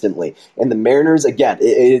consistently. And the Mariners, again,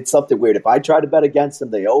 it's something weird. If I try to bet against them,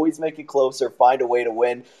 they always make it closer, find a way to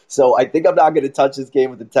win. So I think I'm not going to touch this game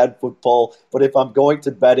with a 10-foot pole. But if I'm going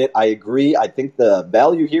to bet it, I agree. I think the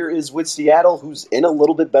value here is with Seattle, who's in a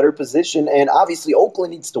little bit better position. And obviously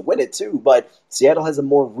Oakland needs to win it too. But Seattle has a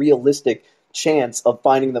more realistic chance of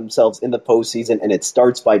finding themselves in the postseason, and it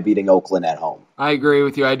starts by beating Oakland at home. I agree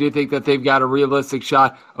with you. I do think that they've got a realistic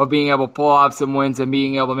shot of being able to pull off some wins and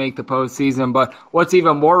being able to make the postseason. But what's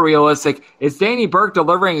even more realistic is Danny Burke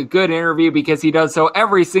delivering a good interview, because he does so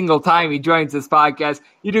every single time he joins this podcast.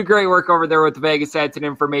 You do great work over there with the Vegas Stats and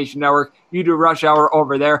Information Network. You do Rush Hour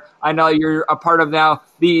over there. I know you're a part of now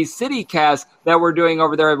the CityCast that we're doing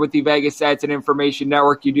over there with the Vegas Stats and Information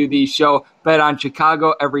Network. You do the show Bet on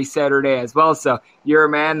Chicago every Saturday as well. So you're a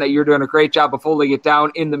man that you're doing a great job of holding it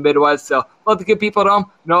down in the Midwest. So let the good people at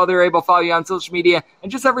home know they're able to follow you on social media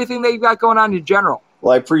and just everything that you've got going on in general.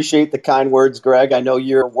 Well, I appreciate the kind words, Greg. I know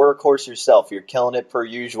you're a workhorse yourself. You're killing it per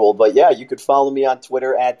usual. But yeah, you could follow me on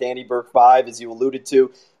Twitter at DannyBurke5, as you alluded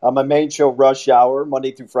to. My main show, Rush Hour,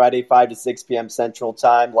 Monday through Friday, 5 to 6 p.m. Central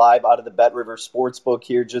Time, live out of the Bet River Sportsbook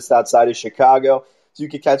here just outside of Chicago. So you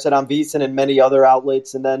can catch that on VSiN and many other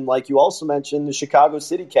outlets. And then, like you also mentioned, the Chicago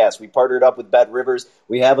CityCast. We partnered up with Bet Rivers.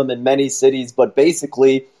 We have them in many cities, but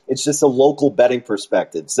basically it's just a local betting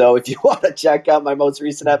perspective. So if you want to check out my most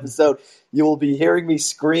recent episode, you will be hearing me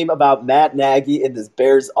scream about Matt Nagy and this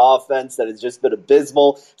Bears offense that has just been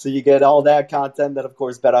abysmal. So you get all that content. Then, of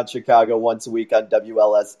course, Bet on Chicago once a week on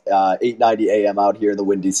WLS 890 AM out here in the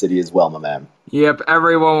Windy City as well, my man. Yep,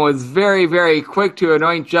 everyone was very, very quick to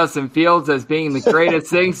anoint Justin Fields as being the greatest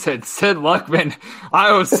thing since Sid Luckman.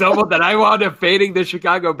 I was someone that I wound up fading the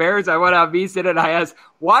Chicago Bears. I went on VSiN and I asked,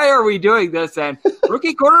 why are we doing this? And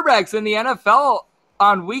rookie quarterbacks in the NFL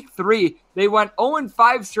on week 3, they went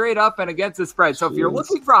 0-5 straight up and against the spread. So if you're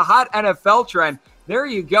looking for a hot NFL trend, there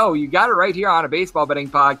you go. You got it right here on a baseball betting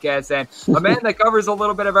podcast. And a man that covers a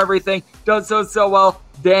little bit of everything, does so well.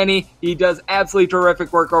 Danny, he does absolutely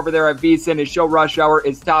terrific work over there at VSiN. His show Rush Hour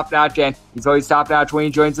is top-notch, and he's always top-notch when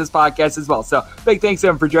he joins this podcast as well. So big thanks to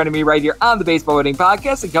him for joining me right here on the Baseball Betting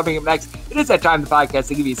Podcast. And coming up next, it is that time of the podcast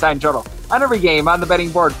to give you a sign total on every game on the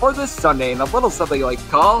betting board for this Sunday, and a little something like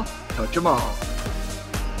call, coach 'em all.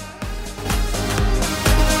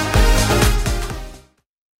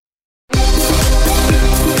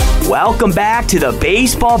 Welcome back to the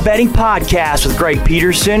Baseball Betting Podcast with Greg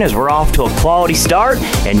Peterson, as we're off to a quality start,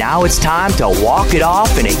 and now it's time to walk it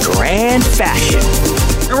off in a grand fashion.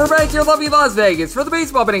 And we're back here in lovely Las Vegas for the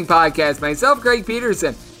Baseball Betting Podcast. Myself, Greg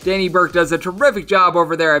Peterson. Danny Burke does a terrific job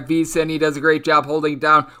over there at VSiN. He does a great job holding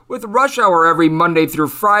down with Rush Hour every Monday through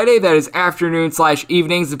Friday. That is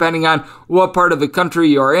afternoon/evenings, depending on what part of the country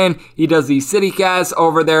you're in. He does the CityCast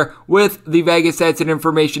over there with the Vegas Stats and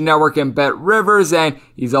Information Network and Bet Rivers, and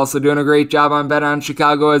he's also doing a great job on Bet on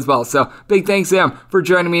Chicago as well. So big thanks to him for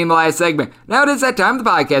joining me in the last segment. Now it is that time of the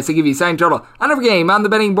podcast to give you a sign total on every game on the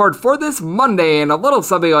betting board for this Monday, and a little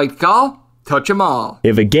something like to call touch 'em all.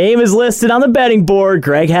 If a game is listed on the betting board,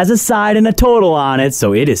 Greg has a side and a total on it,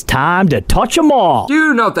 so it is time to touch 'em all.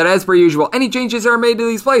 Do note that, as per usual, any changes that are made to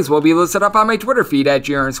these plays will be listed up on my Twitter feed at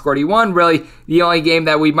GR_1. Really, the only game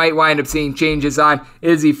that we might wind up seeing changes on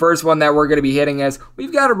is the first one that we're going to be hitting, as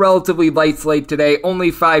we've got a relatively light slate today,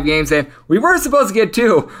 only 5 games, and we were supposed to get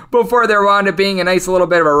 2 before there wound up being a nice little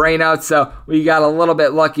bit of a rain out, so we got a little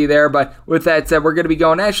bit lucky there. But with that said, we're going to be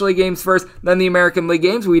going National League games first, then the American League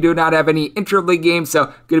games. We do not have any interleague games, so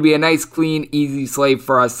going to be a nice, clean, easy slate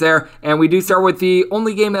for us there. And we do start with the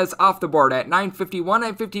only game that's off the board at 9:51,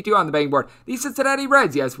 9:52 on the betting board. The Cincinnati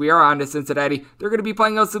Reds. Yes, we are on to Cincinnati. They're going to be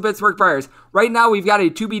playing against the Pittsburgh Pirates. Right now, we've got a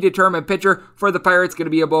to-be-determined pitcher for the Pirates. Going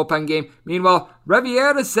to be a bullpen game. Meanwhile,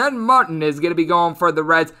 Riviera San Martin is going to be going for the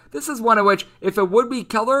Reds. This is one in which, if it would be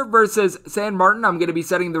Keller versus San Martin, I'm going to be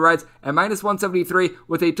setting the Reds at -173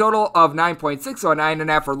 with a total of 9.6, so a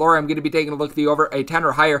 9.5 for Laura. I'm going to be taking a look at the over, a 10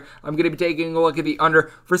 or higher. I'm going to be taking a look at the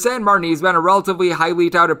under. For San Martin, he's been a relatively highly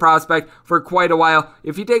touted prospect for quite a while.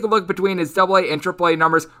 If you take a look between his AA and AAA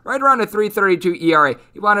numbers, right around a 3.32 ERA.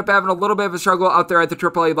 He wound up having a little bit of a struggle out there at the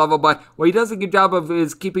AAA level, but what he does a good job of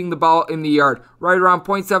is keeping the ball in the yard. Right around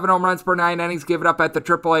 0.7 home runs per 9 innings given up at the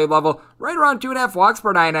AAA level. Right around 2.5 walks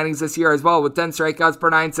per 9 innings this year as well, with 10 strikeouts per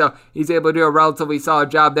 9, so he's able to do a relatively solid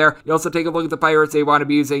job there. You also take a look at the Pirates. They want to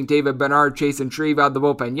be using David Bernard, Chase, and Shreve out of the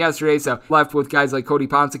bullpen yesterday, so left with guys like Cody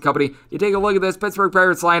Ponce and company. You take a look at this Pittsburgh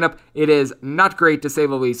Pirates lineup, it is not great to say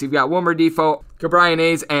the least. You've got Wilmer Defoe, Cabrian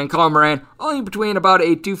Hayes, and Colin Moran, all in between about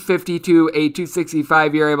a 250 to a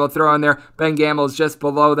 265 you're able to throw in there. Ben Gamble's just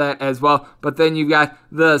below that as well. But then you've got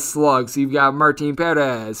the slugs. You've got Martin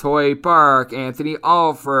Perez, Hoy Park, Anthony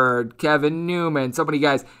Alford, Kevin Newman. So many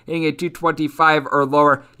guys hitting at 225 or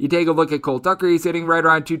lower. You take a look at Cole Tucker. He's hitting right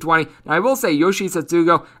around 220. Now I will say Yoshi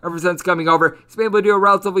Satsugo, ever since coming over, he's been able to do a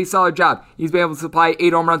relatively solid job. He's been able to supply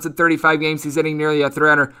 8 home runs in 35 games. He's hitting nearly a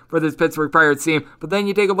 300 for this Pittsburgh Pirates team. But then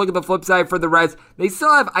you take a look at the flip side for the Reds. They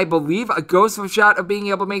still have, I believe, a ghost of a shot of being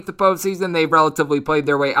able to make the postseason. They've relatively played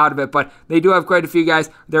their way out of it, but they do have quite a few guys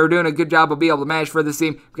that are doing a good job of being able to manage for this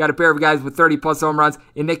team. We've got a pair of guys with 30-plus home runs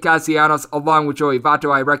in Nick Castellanos along with Joey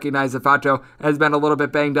Votto. I recognize that Votto has been a little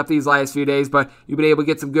bit banged up these last few days, but you've been able to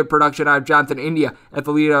get some good production out of Jonathan India at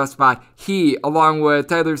the leadoff spot. He, along with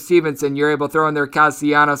Tyler Stevenson, you're able to throw in there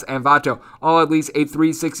Castellanos and Votto, all at least a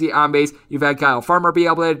 360 on base. You've had Kyle Farmer be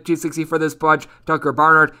able to hit 260 for this bunch. Tucker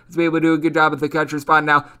Barnard has been able to do a good job at the catcher spot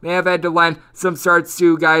now. They have had to lend some starts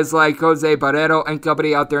to guys like Jose Barrero and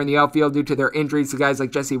company out there in the outfield due to their injuries to guys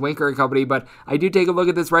like Jesse Winker and company, but I do take a look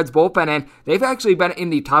at this Reds bullpen, and they've actually been in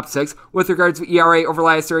the top 6 with regards to ERA over the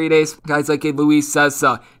last 30 days. Guys like Luis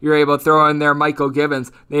Cessa, you're able to throw in there Michael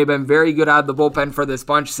Gibbons. They've been very good out of the bullpen for this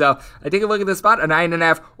bunch, so I take a look at this spot, a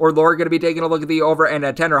 9.5 or lower. Going to be taking a look at the over, and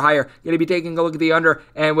a 10 or higher. Going to be taking a look at the under,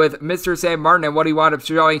 and with Mr. Sam Martin and what he wound up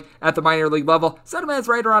showing at the minor league level, set him as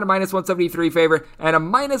right around a -173 favorite, and a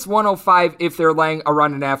 -105 if they're laying a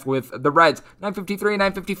run and a half with the Reds. 9:53 and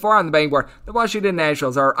 9:54 on the betting board. The Washington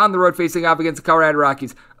Nationals are on the road facing off against the Colorado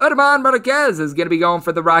Rockies. Udman Marquez is going to be going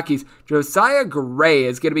for the Rockies. Josiah Gray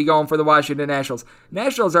is going to be going for the Washington Nationals.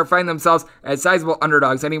 Nationals are finding themselves as sizable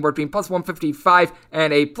underdogs, anywhere between +155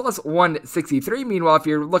 and a +163. Meanwhile, if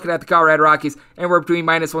you're looking at the Colorado Rockies, anywhere between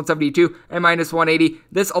 -172 and -180.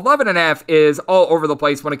 This 11.5 is all over the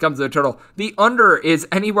place when it comes to the total. The under is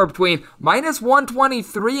anywhere between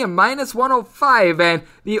 -123 and -105, and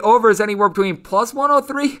the over is anywhere between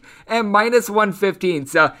 +103 and -115.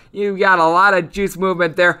 So you got a lot of juice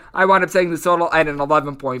movement there. I wound up setting the total at an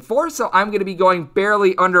 11.4, so I'm going to be going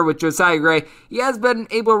barely under with Josiah Gray. He has been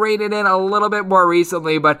able to rein it in a little bit more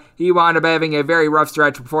recently, but he wound up having a very rough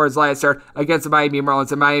stretch before his last start against the Miami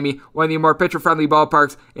Marlins in Miami, one of the more pitcher-friendly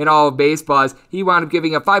ballparks in all of baseball. He wound up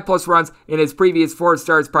giving up 5+ runs in his previous 4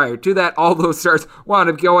 starts prior to that. All those starts wound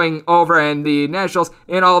up going over, and the Nationals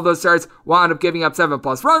in all of those starts wound up giving up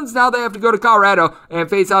 7+ runs. Now they have to go to Colorado and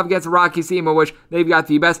face off against the Rockies team, in which they've got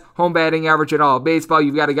the best home batting average in all of baseball.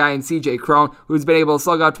 You've got a guy in CJ Cron who's been able to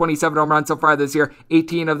slug out 27 home runs so far this year.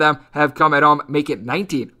 18 of them have come at home, make it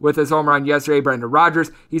 19 with his home run yesterday. Brendan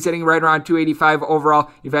Rodgers, he's hitting right around 285 overall.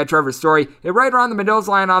 You've had Trevor Story hit right around the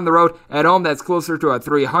Mendoza line on the road. At home, that's closer to a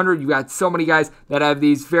 300. You've got so many guys that have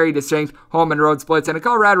these very distinct home and road splits, and a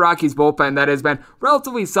Colorado Rockies bullpen that has been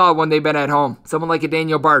relatively solid when they've been at home. Someone like a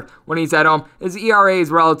Daniel Bard, when he's at home, his ERA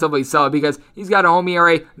is relatively solid because he's got a home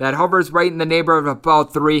ERA that hovers right in the neighborhood of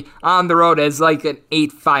about 3. On the road is like an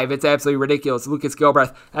 8.5. It's absolutely ridiculous. Lucas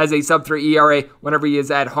Gilbreth has a sub-3 ERA whenever he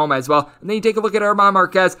is at home as well. And then you take a look at Germán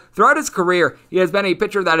Marquez. Throughout his career, he has been a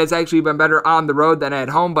pitcher that has actually been better on the road than at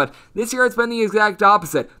home, but this year it's been the exact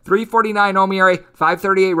opposite. 3.49 home ERA,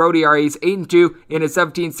 5.38 road ERA. He's 8-2 in his 7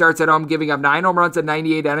 17 starts at home, giving up 9 home runs in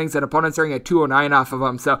 98 innings, and opponents are at 209 off of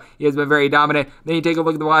him, so he has been very dominant. Then you take a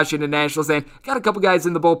look at the Washington Nationals, and got a couple guys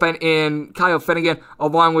in the bullpen in Kyle Finnegan,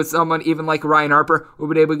 along with someone even like Ryan Harper, who've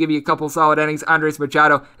been able to give you a couple solid innings. Andres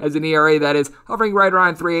Machado has an ERA that is hovering right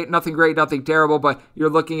around 3.8, nothing great, nothing terrible, but you're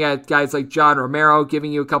looking at guys like John Romero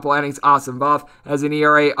giving you a couple innings. Austin Voth has an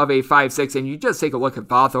ERA of a 5.6, and you just take a look at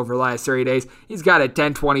Voth over the last 30 days. He's got a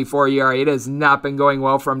 10.24 ERA. It has not been going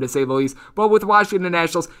well for him, to say the least. But with Washington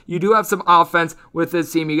Nationals, you do have some offense with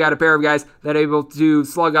this team. You got a pair of guys that are able to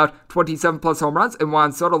slug out 27 plus home runs, and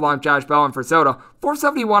Juan Soto along Josh Bell, and for Soto,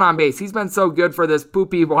 471 on base. He's been so good for this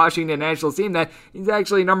poopy Washington Nationals team that he's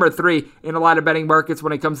actually number 3 in a lot of betting markets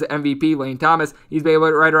when it comes to MVP. Lane Thomas, he's been able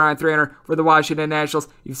to right around 300 for the Washington Nationals.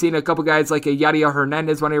 You've seen a couple guys like a Yadier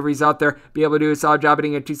Hernandez, whenever he's out there, be able to do a solid job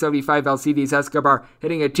hitting at 275. Alcides Escobar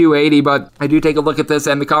hitting at 280, but I do take a look at this,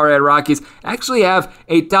 and the Colorado Rockies actually have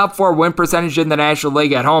a top 4 win percentage in the National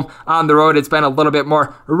League at home. On the road, it's been a little bit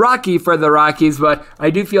more rocky for the Rockies, but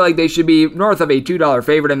I do feel like they should be north of a $2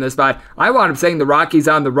 favorite in this spot. I wound up saying the Rockies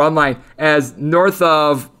on the run line as north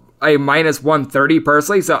of a minus 130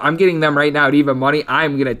 personally, so I'm getting them right now at even money.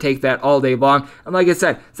 I'm going to take that all day long. And like I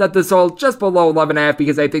said, set this hold just below 11.5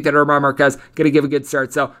 because I think that Omar Marquez going to give a good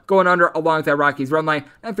start. So going under along with that Rockies run line,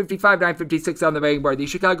 955, 956 on the betting board. The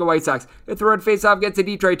Chicago White Sox hit the road face-off against the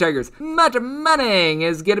Detroit Tigers. Matt Manning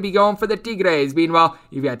is going to be going for the Tigres. Meanwhile,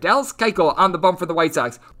 you've got Dallas Keuchel on the bump for the White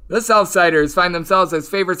Sox. The Southsiders find themselves as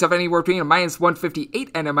favorites of anywhere between a minus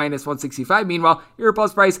 158 and a minus 165. Meanwhile, your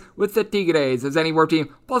plus price with the Tigres is anywhere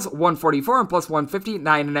between plus 144 and plus 150.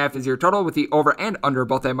 9.5 is your total with the over and under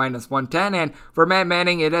both at minus 110. And for Matt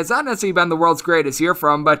Manning, it has not necessarily been the world's greatest year for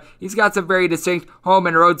him, but he's got some very distinct home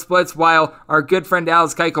and road splits, while our good friend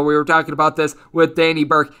Dallas Keuchel, we were talking about this with Danny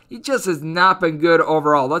Burke, he just has not been good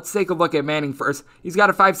overall. Let's take a look at Manning first. He's got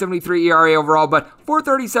a 5.73 ERA overall, but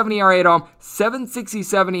 4.37 ERA at home,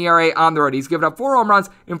 7.67 ERA on the road. He's given up 4 home runs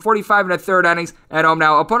in 45 and a third innings at home.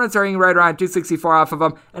 Now, opponents are hitting right around 264 off of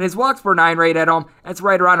him, and his walks per 9 rate at home, that's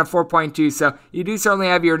right around a 4.2, so you do certainly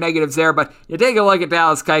have your negatives there, but you take a look at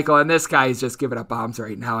Dallas Keuchel, and this guy is just giving up bombs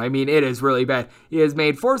right now. I mean, it is really bad. He has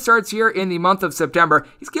made 4 starts here in the month of September.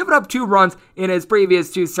 He's given up 2 runs in his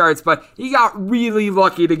previous 2 starts, but he got really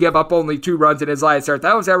lucky to give up only 2 runs in his last start.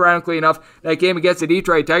 That was ironically enough that game against the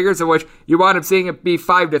Detroit Tigers, in which you wound up seeing it be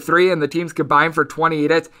 5-3, and the teams combined for 28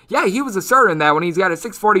 hits. Yeah, he was a starter in that one. He's got a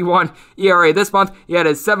 6.41 ERA this month. He had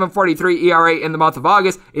a 7.43 ERA in the month of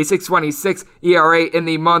August, a 6.26 ERA in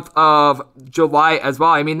the month of July as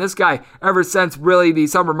well. I mean, this guy, ever since really the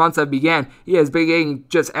summer months have began, he has been getting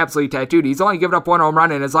just absolutely tattooed. He's only given up 1 home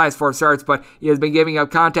run in his last 4 starts, but he has been giving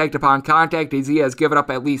up contact upon contact as he has given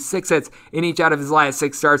up at least 6 hits in each out of his last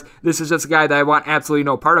 6 starts. This is just a guy that I want absolutely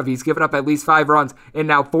no part of. He's given up at least 5 runs in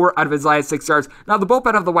now 4 out of his last 6 starts. Now, the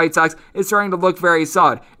bullpen of the White Sox is starting to look very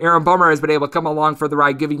solid. Aaron Bummer has been able to come along for the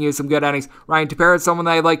ride, giving you some good innings. Ryan Tepera is someone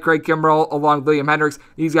that I like. Craig Kimbrell along with William Hendricks.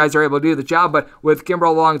 These guys are able to do the job, but with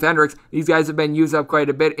Kimbrell along with Hendricks, these guys have been used up quite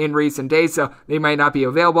a bit in recent days, so they might not be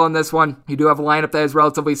available in this one. You do have a lineup that is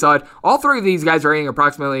relatively solid. All 3 of these guys are hitting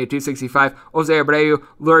approximately a 265. Jose Abreu,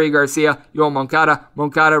 Lurie Garcia, Yoel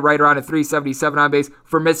Moncada right around a 377 on base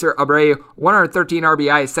for Mr. Abreu. 113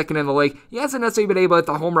 RBI, is second in the league. He hasn't necessarily been able to hit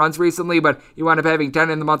the home runs recently, but he wound up having 10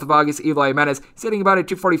 in the month of August. Eloy Jimenez sitting about at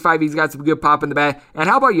 245. He's got some good pop in the bat. And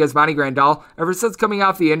how about Yasmani Grandal? Ever since coming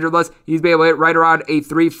off the injured list, he's been able to hit right around a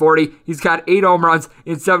 340. He's got 8 home runs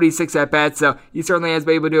in 76 at-bats, so he certainly has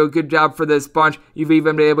been able to do a good job for this bunch. You've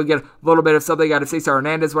even been able to get a little bit of something out of Cesar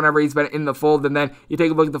Hernandez whenever he's been in the fold, and then you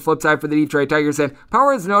take a look at the flip side for the Detroit Tigers, and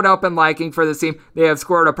power has no doubt been lacking for this team. They have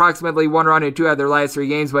scored approximately 1 run in 2 out of their last 3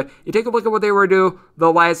 games, but you take a look at what they were doing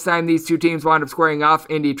the last time these 2 teams wound up squaring off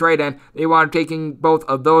in Detroit, and they wound up taking both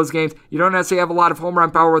of those games. You don't necessarily have a lot of home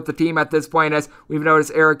run power with the team at this point, as we've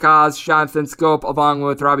noticed Eric Haas, Jonathan Scope, along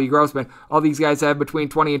with Robbie Grossman. All these guys have between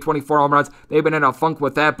 20 and 24 home runs. They've been in a funk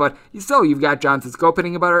with that, but you've got Jonathan Scope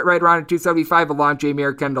hitting about right around at 275 along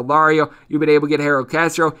Jamier Candelario. You've been able to get Harold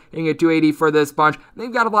Castro hitting at 280 for this bunch.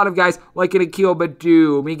 They've got a lot of guys like an Akil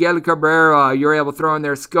Baddoo, Miguel Cabrera. You're able to throw in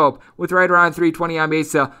their Scope with right around 320 on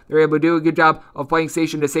base, so they're able to do a good job of playing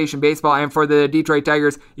station-to-station baseball. And for the Detroit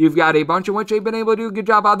Tigers, you've got a bunch in which they've been able to do a good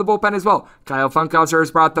job out of the bullpen as well. Kyle Funkhauser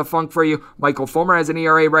has brought the funk for you. Michael Fulmer has an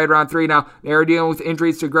ERA right around 3 now. They are dealing with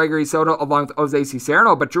injuries to Gregory Soto along with Jose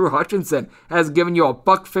Cicerno, but Drew Hutchinson has given you a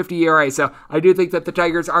 $1.50 ERA, so I do think that the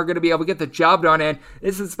Tigers are going to be able to get the job done, and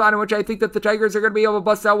this is a spot in which I think that the Tigers are going to be able to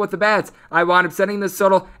bust out with the bats. I wound up setting this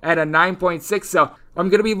total at a 9.6, so I'm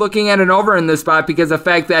going to be looking at an over in this spot because the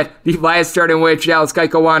fact that the last start in which Dallas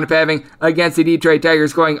Keuchel wound up having against the Detroit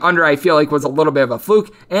Tigers going under, I feel like was a little bit of a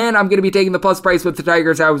fluke. And I'm going to be taking the plus price with the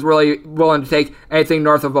Tigers. I was really willing to take anything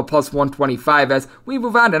north of a plus 125 as we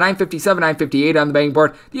move on to 957, 958 on the betting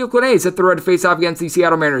board. The Oakland A's hit the road to face off against the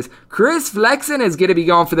Seattle Mariners. Chris Flexen is going to be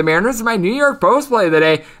going for the Mariners. My New York Post play of the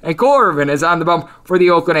day. And Cole Irvin is on the bump for the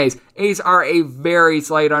Oakland A's. A's are a very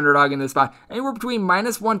slight underdog in this spot. Anywhere between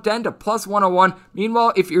minus 110 to plus 101.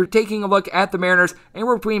 Meanwhile, if you're taking a look at the Mariners,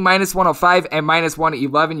 anywhere between minus 105 and minus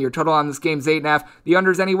 111. Your total on this game is 8.5. The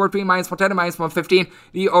under is anywhere between minus 110 and minus 115.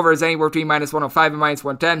 The over is anywhere between minus 105 and minus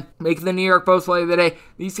 110. Making the New York Post play of the day,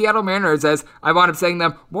 the Seattle Mariners, as I wound up saying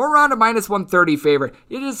them, more around a minus 130 favorite.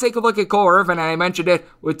 You just take a look at Cole Irvin, and I mentioned it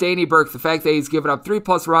with Danny Burke, the fact that he's given up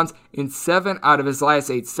 3+ runs in 7 out of his last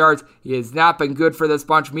 8 starts. He has not been good for this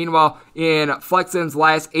bunch. Meanwhile, in Flexen's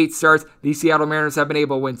last 8 starts, the Seattle Mariners have been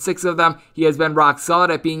able to win 6 of them. He has been rock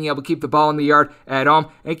solid at being able to keep the ball in the yard at home.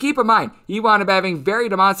 And keep in mind, he wound up having very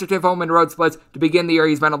demonstrative home and road splits to begin the year.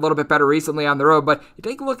 He's been a little bit better recently on the road, but you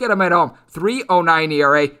take a look at him at home. 3.09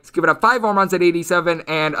 ERA. He's given up 5 home runs at 87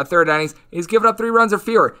 and a third innings. He's given up 3 runs or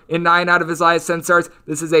fewer in 9 out of his last 10 starts.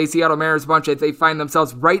 This is a Seattle Mariners bunch that they find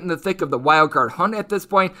themselves right in the thick of the wild card hunt at this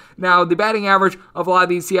point. Now, the batting average of a lot of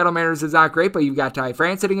these Seattle Mariners is not great, but you've got Ty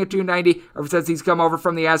France hitting at 290 ever since he's come over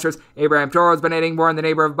from the Astros. Abraham Toro's been hitting more in the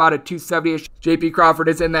neighborhood of about a 270-ish. JP Crawford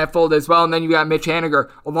is in that fold as well, and then you got Mitch Haniger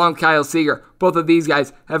along with Kyle Seager. Both of these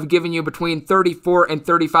guys have given you between 34 and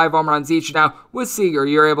 35 home runs each. Now, with Seager,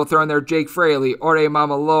 you're able to throw in there Jake Fraley, Ore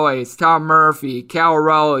Mamalois, Tom Murphy, Cal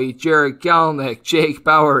Raleigh, Jared Kelnick, Jake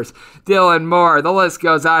Bowers, Dylan Moore. The list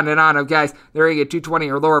goes on and on of guys they're going to get 220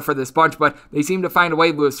 or lower for this bunch, but they seem to find a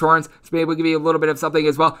way. Lewis Torrens to be able to give you a little bit of something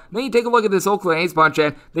as well. And then you take a look at this Oakland A's bunch,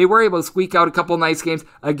 and they were able to squeak out a couple nice games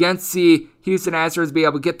against the Houston Astros, be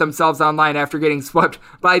able to get themselves online after getting swept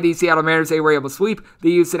by the Seattle Mariners. They were able to sweep the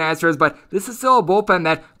Houston Astros, but this is still a bullpen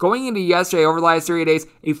that going into yesterday over the last 3 days,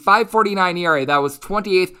 a 5.49 ERA. That was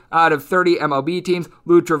 28th out of 30 MLB teams.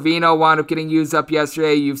 Lou Trevino wound up getting used up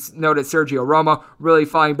yesterday. You've noticed Sergio Romo really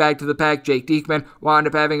falling back to the pack. Jake Diekman wound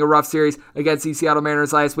up having a rough series against the Seattle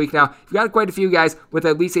Mariners last week. Now, you've got quite a few guys with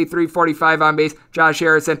at least a 345 on base. Josh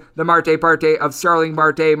Harrison, the Marte Parte of Starling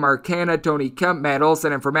Marte, Mark Hanna, Tony Kemp, Matt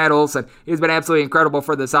Olson, and for Matt Olson, he's been absolutely incredible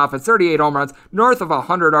for this offense. 38 home runs, north of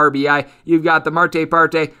 100 RBI. You've got the Marte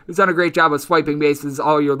Parte, who's done a great job of swiping bases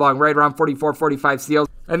all year long, right around 44, 45 steals.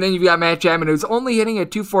 And then you've got Matt Chapman, who's only hitting at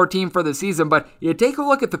 214 for the season, but you take a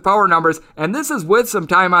look at the power numbers, and this is with some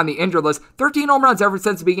time on the injured list. 13 home runs ever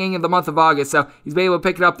since the beginning of the month of August, so he's been able to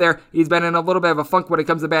pick it up there. He's been in a little bit of a funk when it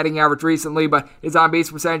comes to batting average recently, but his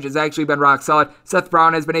on-base percentage has actually been rock solid. Seth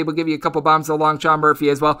Brown has been able to give you a couple bombs along Sean Murphy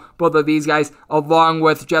as well. Both of these guys, along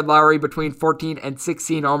with Jed Lowry, between 14 and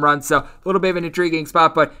 16 home runs, so a little bit of an intriguing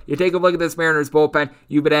spot, but you take a look at this Mariners bullpen,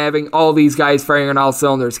 you've been having all these guys firing on all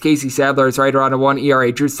cylinders. Casey Sadler is right around a 1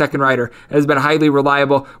 ERA. Drew Steckenrider has been highly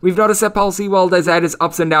reliable. We've noticed that Paul Sewald has had his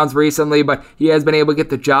ups and downs recently, but he has been able to get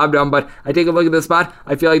the job done. But I take a look at this spot,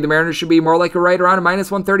 I feel like the Mariners should be more like a right around a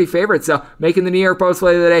minus 130 favorite. So making the New York Post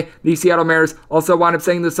play of the day, the Seattle Mariners also wound up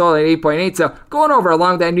setting this total at 8.8. So going over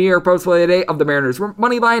along that New York Post play of the day of the Mariners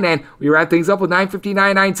money line, and we wrap things up with 959,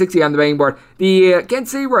 960 on the betting board. The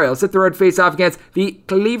Kansas City Royals hit the road face off against the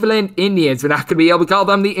Cleveland Indians. We're not going to be able to call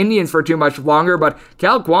them the Indians for too much longer, but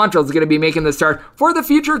Cal Quantrill is going to be making the start for the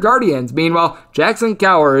future Guardians. Meanwhile, Jackson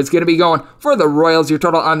Cower is going to be going for the Royals. Your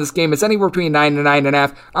total on this game is anywhere between 9 and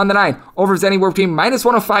 9.5. On the 9, over is anywhere between minus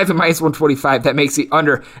 105 and minus 125. That makes the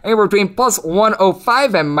under anywhere between plus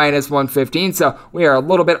 105 and minus 115. So we are a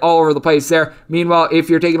little bit all over the place there. Meanwhile, if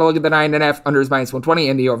you're taking a look at the 9.5, under is minus 120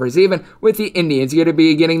 and the over is even. With the Indians, you're going to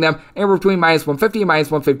be getting them anywhere between minus 150 and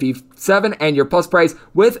minus 157, and your plus price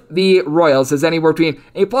with the Royals is anywhere between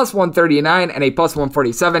a plus 139 and a plus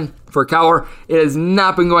 147. For Cower, it has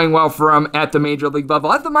not been going well for him at the major league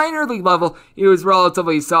level. At the minor league level, he was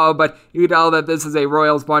relatively solid, but you can tell that this is a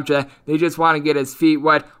Royals bunch that they just want to get his feet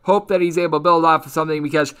wet. Hope that he's able to build off of something,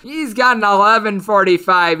 because he's got an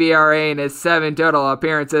 11.45 ERA in his 7 total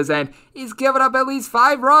appearances, and he's given up at least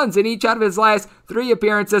 5 runs in each out of his last 3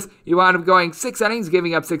 appearances. He wound up going 6 innings,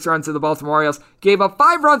 giving up 6 runs to the Baltimore Orioles. Gave up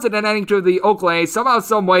 5 runs in an inning to the Oakland A's. Somehow,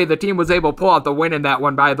 some way, the team was able to pull out the win in that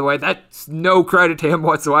one, by the way. That's no credit to him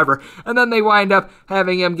whatsoever. And then they wind up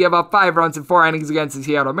having him give up 5 runs in 4 innings against the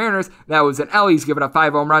Seattle Mariners. That was an L. He's given up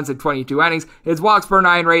 5 home runs in 22 innings. His walks per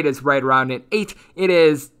 9 rate is right around an 8. It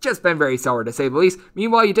has just been very sour, to say the least.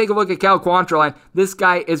 Meanwhile, you take a look at Cal Quantrill, and this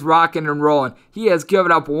guy is rocking and rolling. He has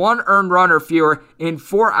given up 1 earned run or fewer in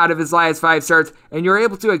 4 out of his last 5 starts, and you're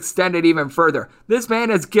able to extend it even further. This man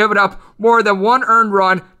has given up more than 1 earned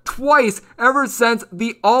run twice ever since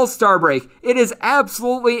the All-Star break. It is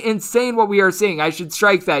absolutely insane what we are seeing. I should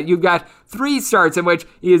strike that. You've got 3 starts in which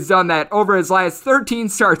he has done that. Over his last 13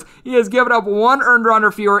 starts, he has given up 1 earned run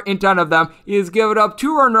or fewer in 10 of them. He has given up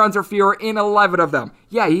 2 earned runs or fewer in 11 of them.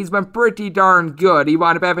 Yeah, he's been pretty darn good. He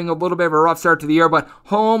wound up having a little bit of a rough start to the year, but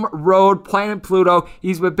home, road, Planet Pluto,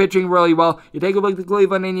 he's been pitching really well. You take a look at the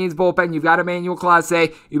Cleveland Indians bullpen, you've got Emmanuel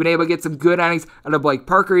Clase. You've been able to get some good innings out of Blake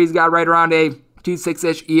Parker. He's got right around a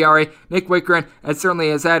 2.6-ish ERA. Nick Wickren certainly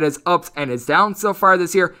has had his ups and his downs so far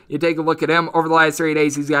this year. You take a look at him over the last 3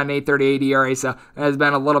 days, he's got an 8.38 ERA, so that has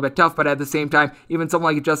been a little bit tough, but at the same time, even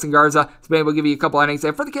someone like Justin Garza has been able to give you a couple innings.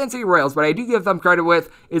 And for the Kansas City Royals, what I do give them credit with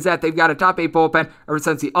is that they've got a top 8 bullpen ever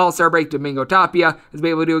since the All-Star break. Domingo Tapia has been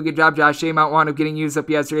able to do a good job. Josh Shamont wound up getting used up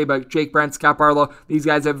yesterday, but Jake Brent, Scott Barlow, these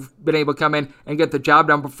guys have been able to come in and get the job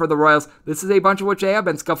done. But for the Royals, this is a bunch of which they have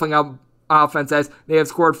been scuffling out offense as they have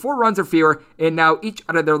scored 4 runs or fewer in now each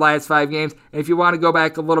out of their last 5 games. And if you want to go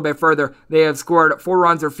back a little bit further, they have scored 4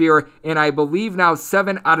 runs or fewer in, I believe, now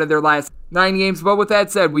 7 out of their last 9 games. But with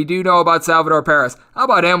that said, we do know about Salvador Perez. How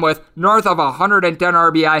about him with north of 110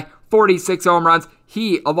 RBI, 46 home runs?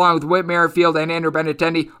 He, along with Whit Merrifield and Andrew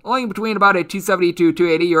Benintendi, only between about a 270 to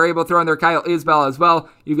 280. You're able to throw in there Kyle Isbell as well.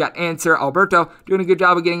 You've got Answer Alberto doing a good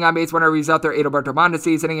job of getting on base whenever he's out there. Adalberto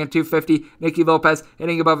Mondesi is hitting at 250. Nicky Lopez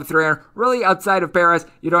hitting above a 300. Really, outside of Perez,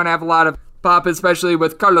 you don't have a lot of pop, especially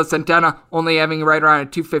with Carlos Santana only having right around a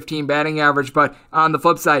 215 batting average. But on the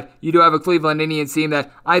flip side, you do have a Cleveland Indians team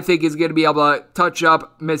that I think is going to be able to touch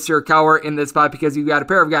up Mr. Cowher in this spot, because you've got a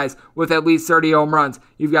pair of guys with at least 30 home runs.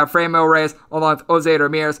 You've got Franmil Reyes along with Jose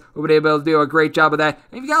Ramirez, who will be able to do a great job of that.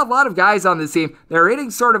 And you've got a lot of guys on this team that are hitting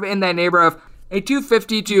sort of in that neighborhood of a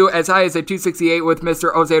 252 as high as a 268 with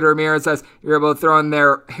Mr. Jose Ramirez, as you're able to throw in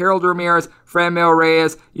there Harold Ramirez, Franmil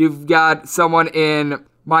Reyes. You've got someone in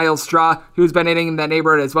Miles Straw, who's been hitting in that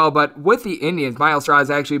neighborhood as well. But with the Indians, Miles Straw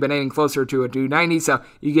has actually been hitting closer to a 290, so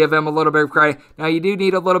you give him a little bit of credit. Now, you do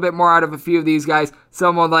need a little bit more out of a few of these guys.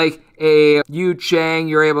 Someone like a Yu Chang,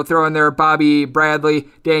 you're able to throw in there Bobby Bradley,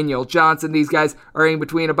 Daniel Johnson. These guys are in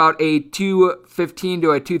between about a 215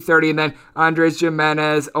 to a 230, and then Andres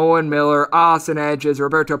Jimenez, Owen Miller, Austin Edges,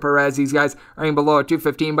 Roberto Perez. These guys are in below a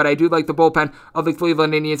 215, but I do like the bullpen of the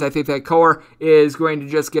Cleveland Indians. I think that Cowher is going to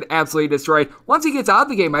just get absolutely destroyed. Once he gets out of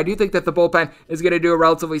the game, I do think that the bullpen is going to do a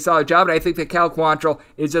relatively solid job, and I think that Cal Quantrill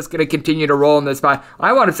is just going to continue to roll in this spot.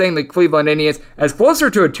 I wound up saying the Cleveland Indians as closer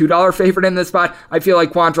to a $2 favorite in this spot. I feel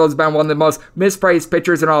like Quantrill has been one of the most mispriced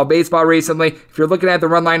pitchers in all of baseball recently. If you're looking at the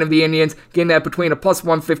run line of the Indians, getting that between a plus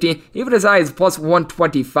 115, even as high as plus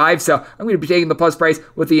 125, so I'm going to be taking the plus price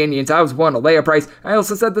with the Indians. I was one, a layup price. I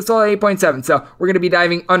also said this all at 8.7, so we're going to be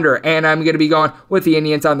diving under, and I'm going to be going with the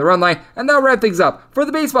Indians on the run line, and that'll wrap things up for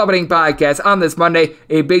the Baseball Betting Podcast on this Monday.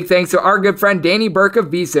 A big thanks to our good friend Danny Burke of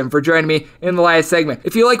VSiN for joining me in the last segment.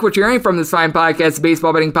 If you like what you're hearing from this fine podcast, the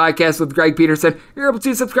Baseball Betting Podcast with Greg Peterson, you're able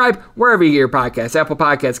to subscribe wherever you get your podcasts, Apple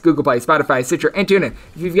Podcasts, Google Play, Spotify, Stitcher, and TuneIn.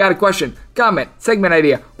 If you've got a question, comment, segment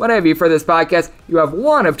idea, what have you for this podcast, you have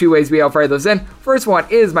one of 2 ways to be able to fire those in. First one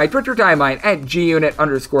is my Twitter timeline at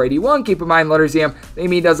gunit_81. Keep in mind, letters EM, they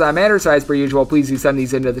mean does not matter, so as per usual, please do send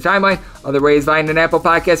these into the timeline. Other ways, find an Apple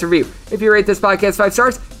Podcast review. If you rate this podcast 5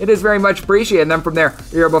 stars, it is very much appreciated. And then from there,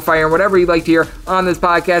 you're able to fire in whatever you'd like to hear on this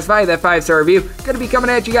podcast via that 5-star review. Going to be coming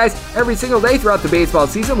at you guys every single day throughout the baseball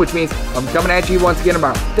season, which means I'm coming at you once again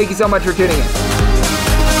tomorrow. Thank you so much for tuning in.